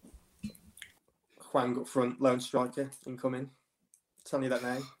 Hwang up front, lone striker, incoming. Tell you that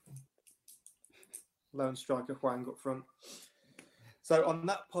now. Lone striker, Hwang up front. So on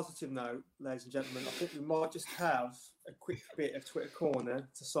that positive note, ladies and gentlemen, I think we might just have a quick bit of Twitter Corner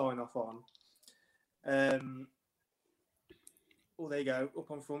to sign off on. Oh, there you go.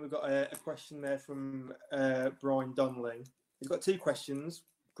 Up on front, we've got a question there from Brian Donnelly. He's got 2 questions,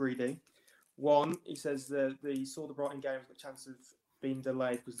 greedy. One, he says that he saw the Brighton games got a chance of being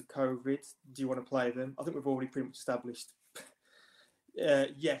delayed because of the COVID. Do you want to play them? I think we've already pretty much established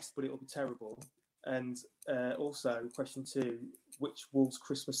yes, but it'll be terrible. And also, question 2, which Wolves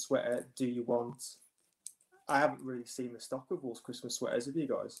Christmas sweater do you want? I haven't really seen the stock of Wolves Christmas sweaters, have you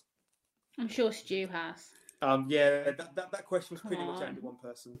guys? I'm sure Stu has. Yeah, that question was pretty much aimed at one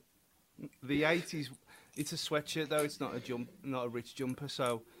person. The 80s, it's a sweatshirt though. It's not a rich jumper.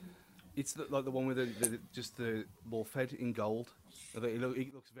 So it's like the one with the wolf head in gold. It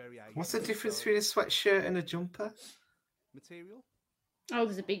looks very 80s. What's the difference between a sweatshirt and a jumper? Material. Oh,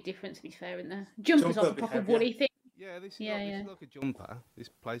 there's a big difference, to be fair, isn't there? Jumper's like a proper woolly thing. Yeah, this is like a jumper. This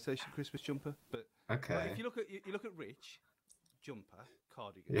PlayStation Christmas jumper. But okay, like, if you look at Rich, jumper,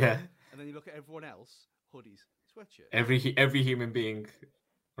 cardigan. Yeah. And then you look at everyone else, hoodies, sweatshirt. Every human being.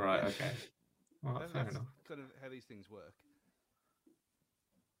 Right. Okay. Well, fair enough. Kind of how these things work.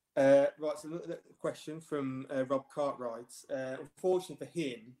 Right, so another question from Rob Cartwright. Unfortunately for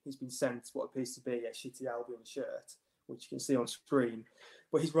him, he's been sent what appears to be a shitty Albion shirt, which you can see on screen.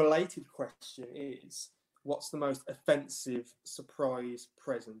 But his related question is, what's the most offensive surprise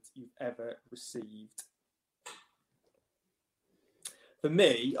present you've ever received? For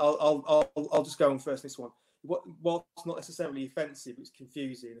me, I'll just go on first this one. What's not necessarily offensive, it's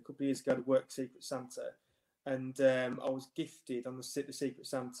confusing. A couple of years ago, I worked Secret Santa, and I was gifted on the Secret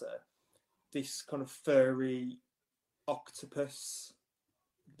Santa this kind of furry octopus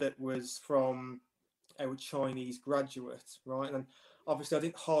that was from a Chinese graduate, right? And obviously, I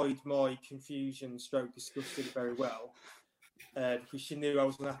didn't hide my confusion, disgust it very well, because she knew I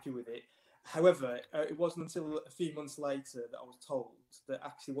was unhappy with it. However, it wasn't until a few months later that I was told that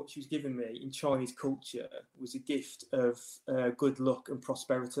actually what she was giving me in Chinese culture was a gift of good luck and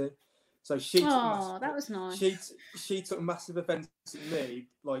prosperity. So she that was nice. She took massive offence at me,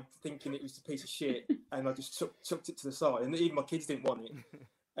 like thinking it was a piece of shit, and I just chucked it to the side. And even my kids didn't want it.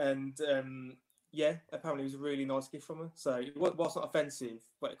 And yeah, apparently it was a really nice gift from her. So it was not offensive,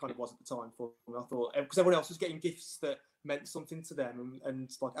 but it kind of was at the time for me. I thought, because everyone else was getting gifts that meant something to them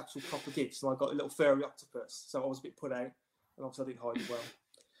and like actual proper gifts, and I got a little furry octopus, so I was a bit put out, and obviously I didn't hide it well.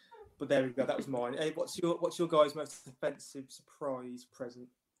 But there we go, that was mine. Hey, what's your guys' most offensive surprise present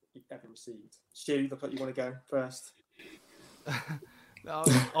you've ever received? Stu, you look like you want to go first. No,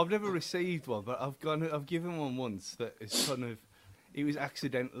 I've never received one, but I've given one once that is kind of, it was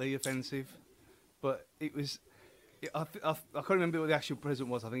accidentally offensive, but it was. I can't remember what the actual present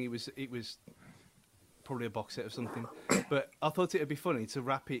was. I think it was probably a box set or something. But I thought it'd be funny to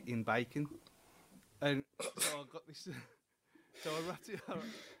wrap it in bacon, and so I got this. So I wrapped it.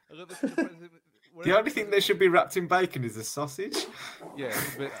 I got this present. The only thing that should be wrapped in bacon is a sausage. Yeah,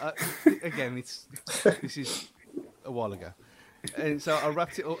 but again, this is a while ago, and so I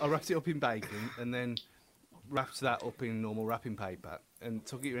wrapped it up in bacon, and then wrapped that up in normal wrapping paper, and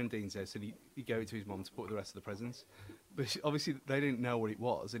took it around Dean's house, and he gave it to his mum to put the rest of the presents. But obviously they didn't know what it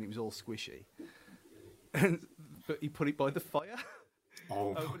was, and it was all squishy. But he put it by the fire.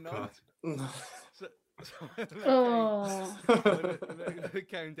 Oh my God! So it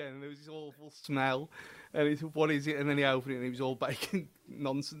came down, and there was this awful smell, and he said, "What is it?" And then he opened it, and it was all bacon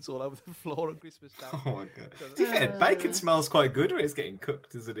nonsense all over the floor on Christmas Day. Oh my God! To be fair, bacon smells quite good when it's getting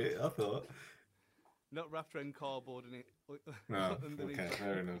cooked, isn't it? I thought. Not wrapped around cardboard and it. No, okay,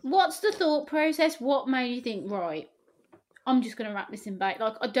 fair enough. What's the thought process? What made you think, right, I'm just going to wrap this in bacon?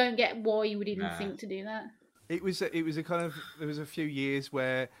 Like, I don't get why you would even think to do that. It was a kind of, there was a few years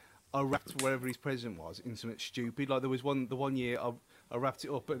where I wrapped wherever his present was in something stupid. Like there was the one year I wrapped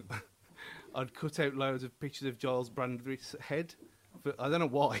it up and I'd cut out loads of pictures of Giles Brandreth's head. But I don't know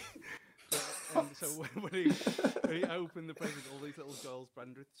why. So when he opened the present, all these little Giles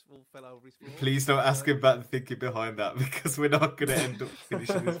Brandreths all fell over his floor. Please don't ask him about the thinking behind that, because we're not going to end up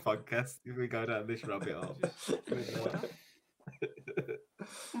finishing this podcast if we go down this rabbit hole.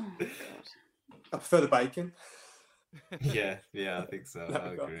 I prefer the bacon. Yeah, I think so.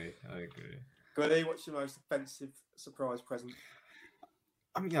 I agree. Goody, what's your most offensive surprise present?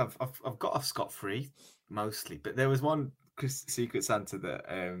 I mean, I've got off scot-free mostly, but there was one Secret Santa that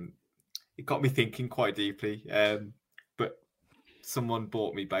it got me thinking quite deeply. But someone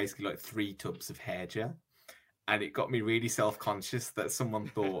bought me basically like 3 tubs of hair gel, and it got me really self-conscious that someone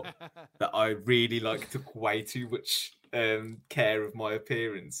thought that I really took way too much care of my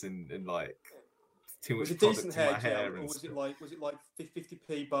appearance and like too much product in my hair. Or was it like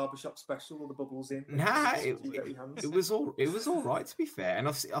 50p barbershop special, all the bubbles in? Nah, it was all right, to be fair. And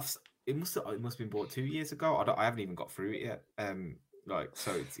it must have been bought 2 years ago. I haven't even got through it yet.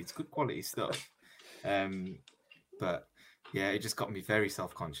 So it's good quality stuff. But yeah, it just got me very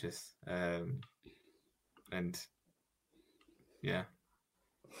self-conscious. And yeah.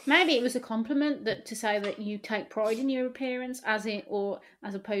 Maybe it was a compliment to say that you take pride in your appearance, as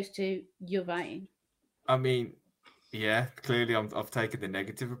opposed to your vain. I mean, yeah, clearly I've taken the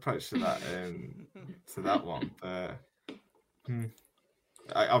negative approach to that one.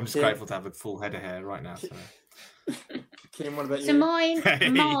 I'm just grateful to have a full head of hair right now. So. Kim, what about you? So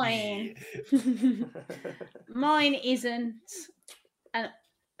mine isn't an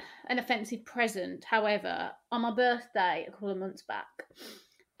offensive present. However, on my birthday a couple of months back,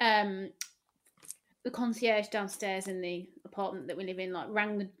 the concierge downstairs in the apartment that we live in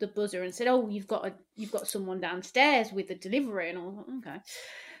rang the buzzer and said, "Oh, you've got someone downstairs with a delivery." And I was like, "Okay."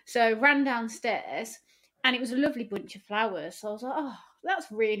 So ran downstairs, and it was a lovely bunch of flowers. So I was like, "Oh,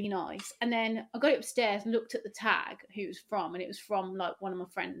 that's really nice." And then I got upstairs, looked at the tag, who it was from, and it was from one of my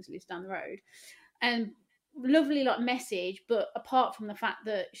friends who lives down the road. And lovely message, but apart from the fact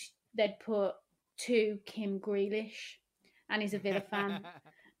that they'd put to Kim Grealish, and he's a Villa fan.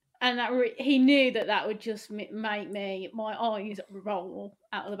 And he knew that would just make my eyes roll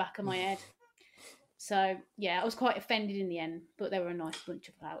out of the back of my head. So, yeah, I was quite offended in the end, but they were a nice bunch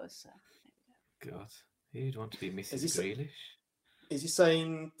of flowers. So, there we go. God, who'd want to be Mrs. Grealish? Is he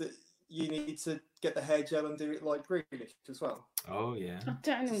saying that you need to get the hair gel and do it like Grealish as well? Oh, yeah. I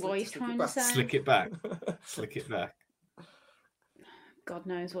don't know what he's trying to say. Slick it back. Slick it back. God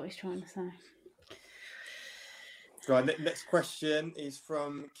knows what he's trying to say. Right, next question is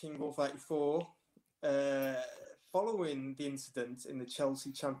from King Wolf 84. Following the incident in the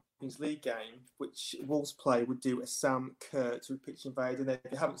Chelsea Champions League game, which Wolves player would do a Sam Kerr to a pitch invader. Now,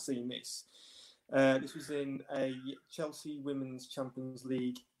 if you haven't seen this, this was in a Chelsea Women's Champions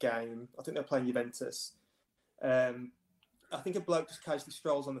League game. I think they're playing Juventus. I think a bloke just casually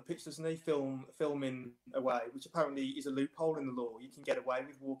strolls on the pitch, doesn't he? Filming away, which apparently is a loophole in the law. You can get away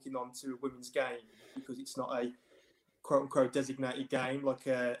with walking onto a women's game because it's not a quote-unquote designated game like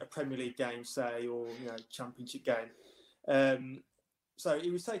a Premier League game, say, or Championship game. So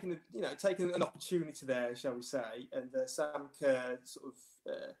he was taking an opportunity there, shall we say, and Sam Kerr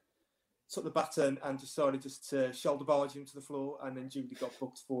took the baton and decided just to shoulder barge him to the floor, and then Judy got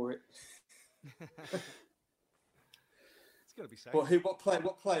booked for it. It's got to be safe. But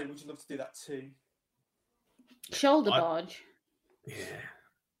what player would you love to do that to? Shoulder barge. Yeah,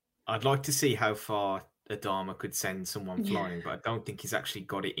 I'd like to see how far Adama could send someone flying, but I don't think he's actually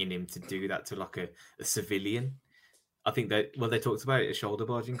got it in him to do that to a civilian. I think they talked about a shoulder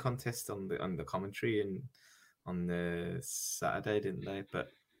barging contest on the commentary and on the Saturday, didn't they?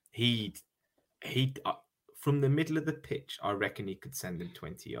 But he from the middle of the pitch, I reckon he could send him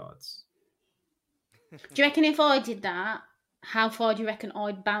 20 yards. Do you reckon if I did that, how far do you reckon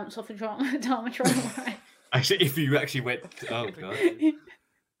I'd bounce off a Adama Traore? Actually, if you actually went, oh god.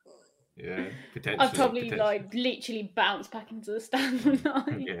 Yeah, potentially. I'd probably literally bounce back into the stand, wouldn't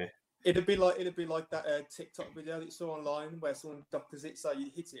I? Yeah. It'd be like that TikTok video that you saw online where someone doctors it, so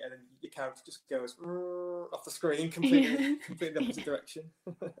you hit it and then your character just goes off the screen completely opposite direction.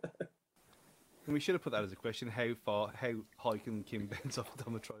 And we should have put that as a question: how high can Kim bounce off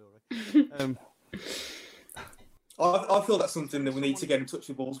Adama Traore? I feel that's something that we need to get in touch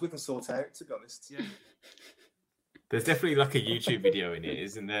with Wolves with and sort out, to be honest. Yeah. There's definitely a YouTube video in it,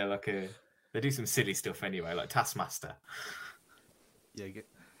 isn't there? They do some silly stuff anyway, like Taskmaster. Yeah,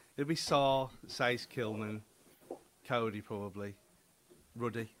 it'll be Saar, Sace Kilman, Cody probably,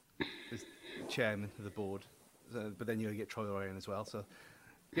 Ruddy as chairman of the board, but then you'll get Traore in as well. So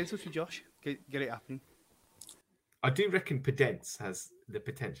Get in touch with Josh. Get it happening. I do reckon Pedence has the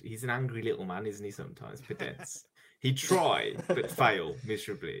potential. He's an angry little man, isn't he? Sometimes Pedence. He'd try but fail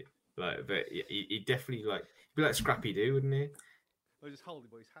miserably. Like, but he definitely be like Scrappy Doo, wouldn't he? Or just hold him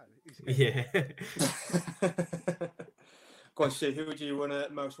by his hand. Yeah. Go on, Stu, who would you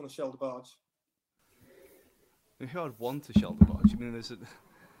most want to shoulder barge? Who I'd want to shoulder barge? I mean, there's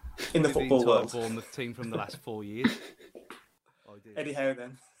in the football world, Bournemouth team from the last 4 years. Eddie Howe,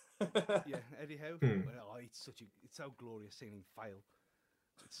 then. Yeah, Eddie Howe. Oh, it's so glorious seeing him fail.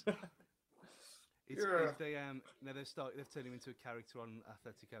 They've turned him into a character on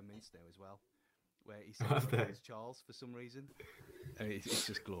Atletico Minsk now as well, where he says Charles for some reason. And it's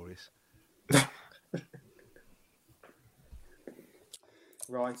just glorious.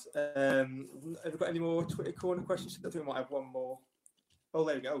 Right. Have we got any more Twitter corner questions? I think we might have one more. Oh,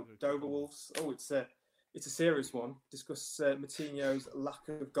 there we go. Dover Wolves. Oh, it's a serious one. Discuss Moutinho's lack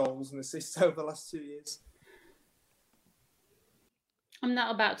of goals and assists over the last 2 years. I'm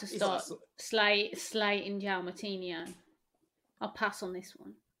not about to start slating João Moutinho. I'll pass on this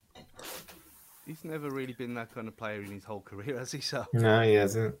one. He's never really been that kind of player in his whole career, has he? So no, he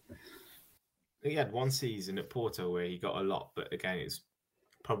hasn't. He had one season at Porto where he got a lot, but again, it's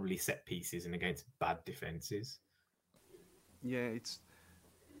probably set pieces and against bad defences. Yeah, it's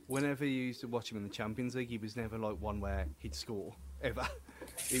whenever you used to watch him in the Champions League, he was never like one where he'd score ever.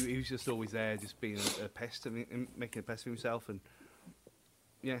 he was just always there, just being a pest and making a pest of himself. And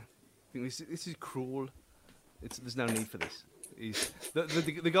yeah, I think this is cruel. There's no need for this.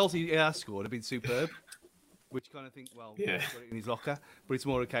 The goals he has scored have been superb, which kind of think, well, he's got it in his locker, but it's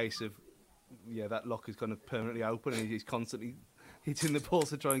more a case of, that locker's kind of permanently open and he's constantly hitting the balls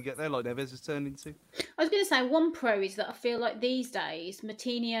to try and get there, like Neves has turned into. I was going to say, one pro is that I feel like these days,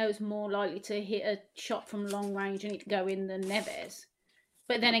 Moutinho is more likely to hit a shot from long range and it to go in than Neves.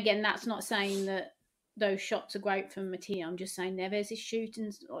 But then again, that's not saying that those shots are great from Moutinho. I'm just saying Neves'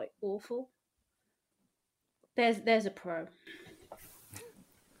 shooting's like awful. There's a pro.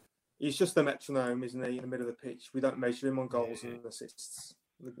 He's just the metronome, isn't he, in the middle of the pitch? We don't measure him on goals and assists.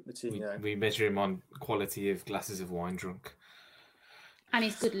 We measure him on quality of glasses of wine drunk. And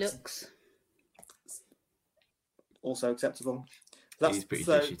his good looks. Also acceptable. He's pretty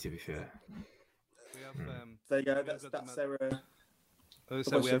dishy, to be fair. There you go. That's their...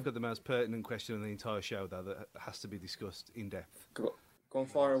 So we have got the most pertinent question in the entire show, though, that has to be discussed in depth. Go on,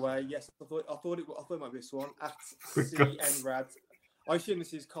 fire away. Yes, I thought it might be this one. At CNRad. I assume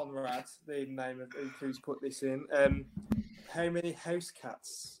this is Conrad, the name of who's put this in. How many house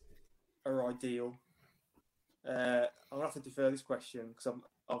cats are ideal? I'm gonna have to defer this question because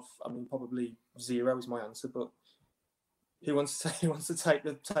probably 0 is my answer. But who wants to take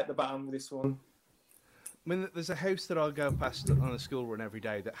the baton with this one? I mean, there's a house that I'll go past on a school run every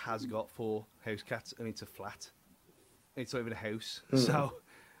day that has got 4 house cats, and it's a flat. It's not even a house. So,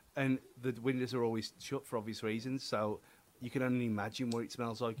 and the windows are always shut for obvious reasons. So you can only imagine what it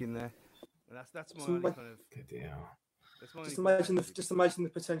smells like in there. And that's my only kind of. Just imagine the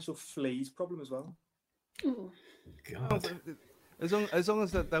potential fleas problem as well. Ooh. God. As long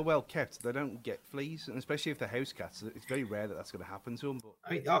as they're well kept, they don't get fleas, and especially if they're house cats, it's very rare that that's going to happen to them. But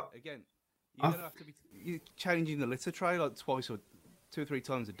again, you're going to have to be changing the litter tray like twice or 2 or 3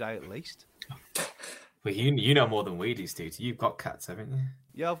 times a day at least. Well, you know more than we do, Steve. You've got cats, haven't you?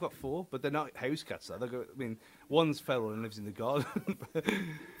 Yeah, I've got 4, but they're not house cats. Though. One's feral and lives in the garden.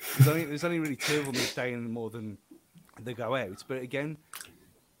 there's only really 2 of them that stay in more than they go out. But again,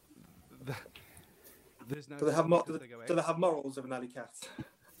 there's no. Do they have morals of an alley cat?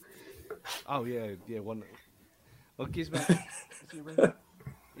 Oh yeah. One. Well, Gizmo.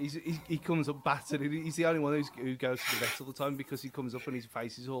 He comes up battered. He's the only one who goes to the vet all the time because he comes up and his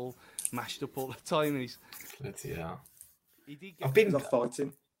face is all mashed up all the time. And he did get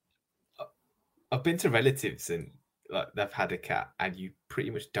fighting. I've been to relatives and they've had a cat, and you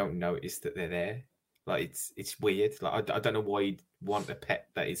pretty much don't notice that they're there. Like it's weird. Like I don't know why you'd want a pet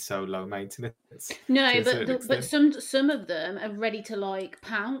that is so low maintenance. No, but some of them are ready to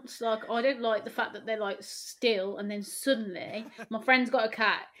pounce. Like I don't like the fact that they're still and then suddenly my friend's got a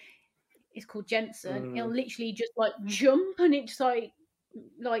cat. It's called Jensen. He'll literally just jump and it just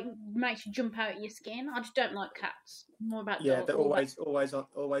makes you jump out of your skin. I just don't like cats. More about dogs. They're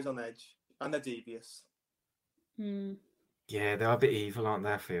always on edge and they're devious. Yeah, they're a bit evil, aren't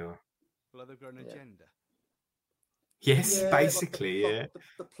they? I feel. Well, they've got an agenda. Yes, basically,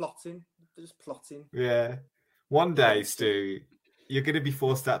 the plotting. They're just plotting. Yeah. One day, Stu, you're going to be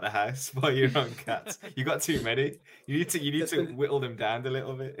forced out the house by your own cats. You got too many. You need to whittle them down a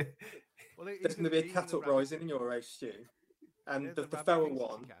little bit. There's going to be a cat uprising in your house, Stu. And Yeah, the rabbit feral thinks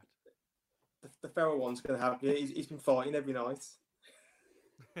it's a one, cat. the feral one's going to have you. He's been fighting every night.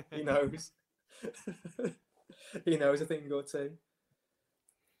 He knows. He knows a thing or two.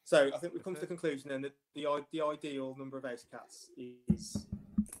 So I think we've come to the conclusion then that the ideal number of house cats is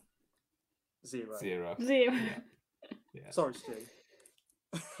 0. 0. Yeah. Sorry, Stu.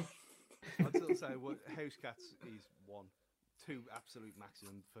 I'd still say house cats is 1, 2 absolute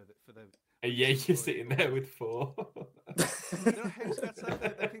maximum for the. Yeah, you're sitting there with 4. They're not house cats.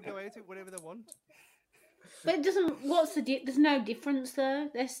 They can go out whatever they want. But it doesn't. There's no difference though.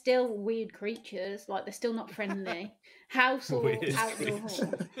 They're still weird creatures. Like they're still not friendly. House or Weird outdoor.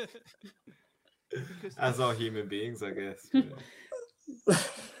 As are human beings, I guess.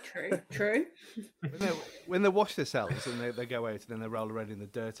 True. When they wash themselves and they go out and then they roll around in the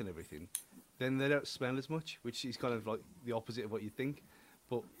dirt and everything, then they don't smell as much, which is kind of like the opposite of what you think.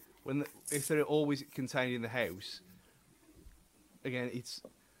 But if they're always contained in the house, again,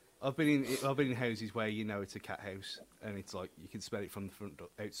 I've been in houses where you know it's a cat house and it's like you can smell it from the front door,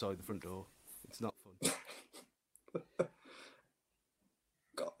 outside the front door. It's not fun.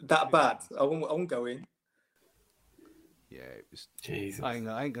 God, that bad? I won't go in. Yeah, it was. Jesus. I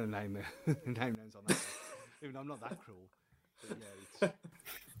ain't gonna name names on that. Even though I'm not that cruel. But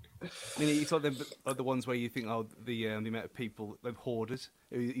yeah, it's like the ones where you think, the amount of people, the hoarders,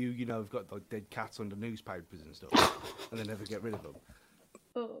 you know, have got like dead cats under newspapers and stuff, and they never get rid of them.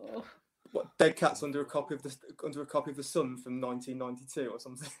 Oh. What, dead cats under a copy of the Sun from 1992 or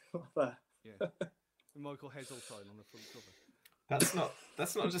something like that? Yeah, Michael Heseltine on the front cover.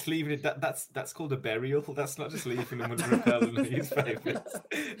 That's not just leaving it. That's called a burial. That's not just leaving them under a pile of newspapers.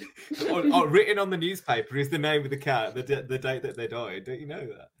 or written on the newspaper is the name of the cat, the date that they died. Don't you know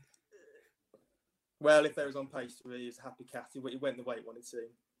that? Well, if there was on page 3, it's a happy cat. It went the way it wanted to.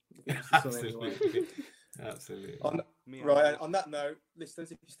 Absolutely. Absolutely. Right. On that note,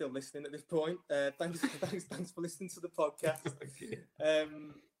 listeners, if you're still listening at this point, thanks for listening to the podcast.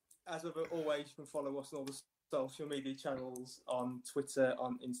 As always, you can follow us on all the social media channels on Twitter,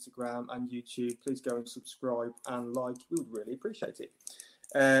 on Instagram, and YouTube. Please go and subscribe and like. We would really appreciate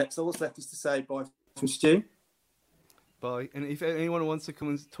it. So what's left is to say bye from Stu. Bye. And if anyone wants to come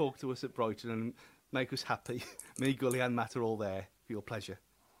and talk to us at Brighton and make us happy, me, Gully, and Matt are all there for your pleasure.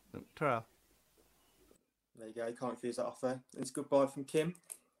 Ta-ra. There you go. You can't refuse that offer. It's goodbye from Kim.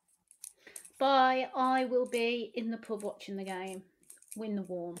 Bye. I will be in the pub watching the game. Win the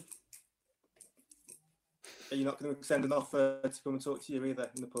warm. Are you not going to send an offer to come and talk to you either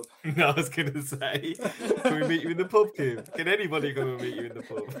in the pub? No, I was going to say, can we meet you in the pub, Kim? Can anybody come and meet you in the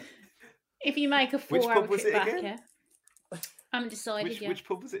pub? If you make a 4-hour trip back, yeah. I haven't decided yet. Which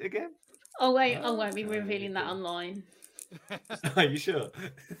pub was it again? Oh wait, I won't be revealing that online. Are you sure?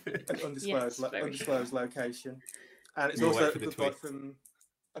 Undisclosed location. And it's also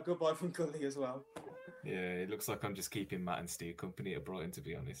a goodbye from Gully as well. Yeah, it looks like I'm just keeping Matt and Steve company at Brighton, to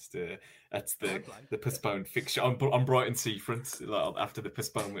be honest. That's the postponed fixture on Brighton Seafront after the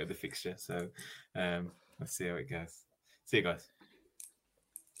postponement of the fixture. So let's see how it goes. See you guys.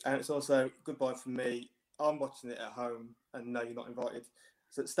 And it's also goodbye from me. I'm watching it at home, and no, you're not invited.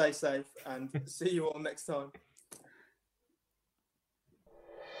 So stay safe, and see you all next time.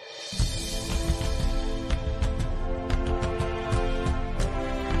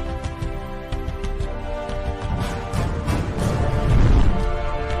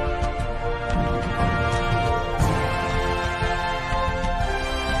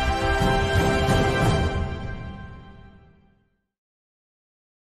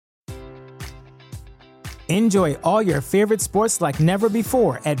 Enjoy all your favorite sports like never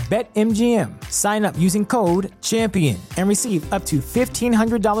before at BetMGM. Sign up using code CHAMPION and receive up to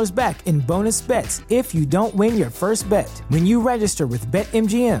 $1,500 back in bonus bets if you don't win your first bet. When you register with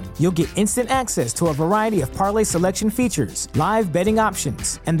BetMGM, you'll get instant access to a variety of parlay selection features, live betting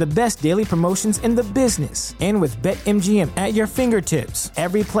options, and the best daily promotions in the business. And with BetMGM at your fingertips,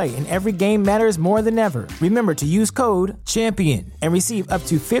 every play and every game matters more than ever. Remember to use code CHAMPION and receive up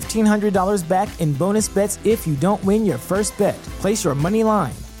to $1,500 back in bonus bets if you don't win your first bet. Place your money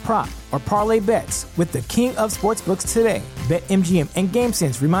line, prop, or parlay bets with the king of sportsbooks today. BetMGM and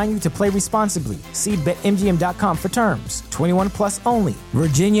GameSense remind you to play responsibly. See BetMGM.com for terms. 21 plus only.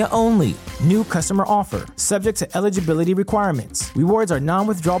 Virginia only. New customer offer. Subject to eligibility requirements. Rewards are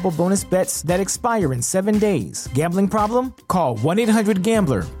non-withdrawable bonus bets that expire in 7 days. Gambling problem? Call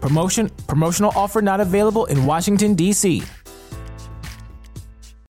 1-800-GAMBLER. Promotional offer not available in Washington, D.C.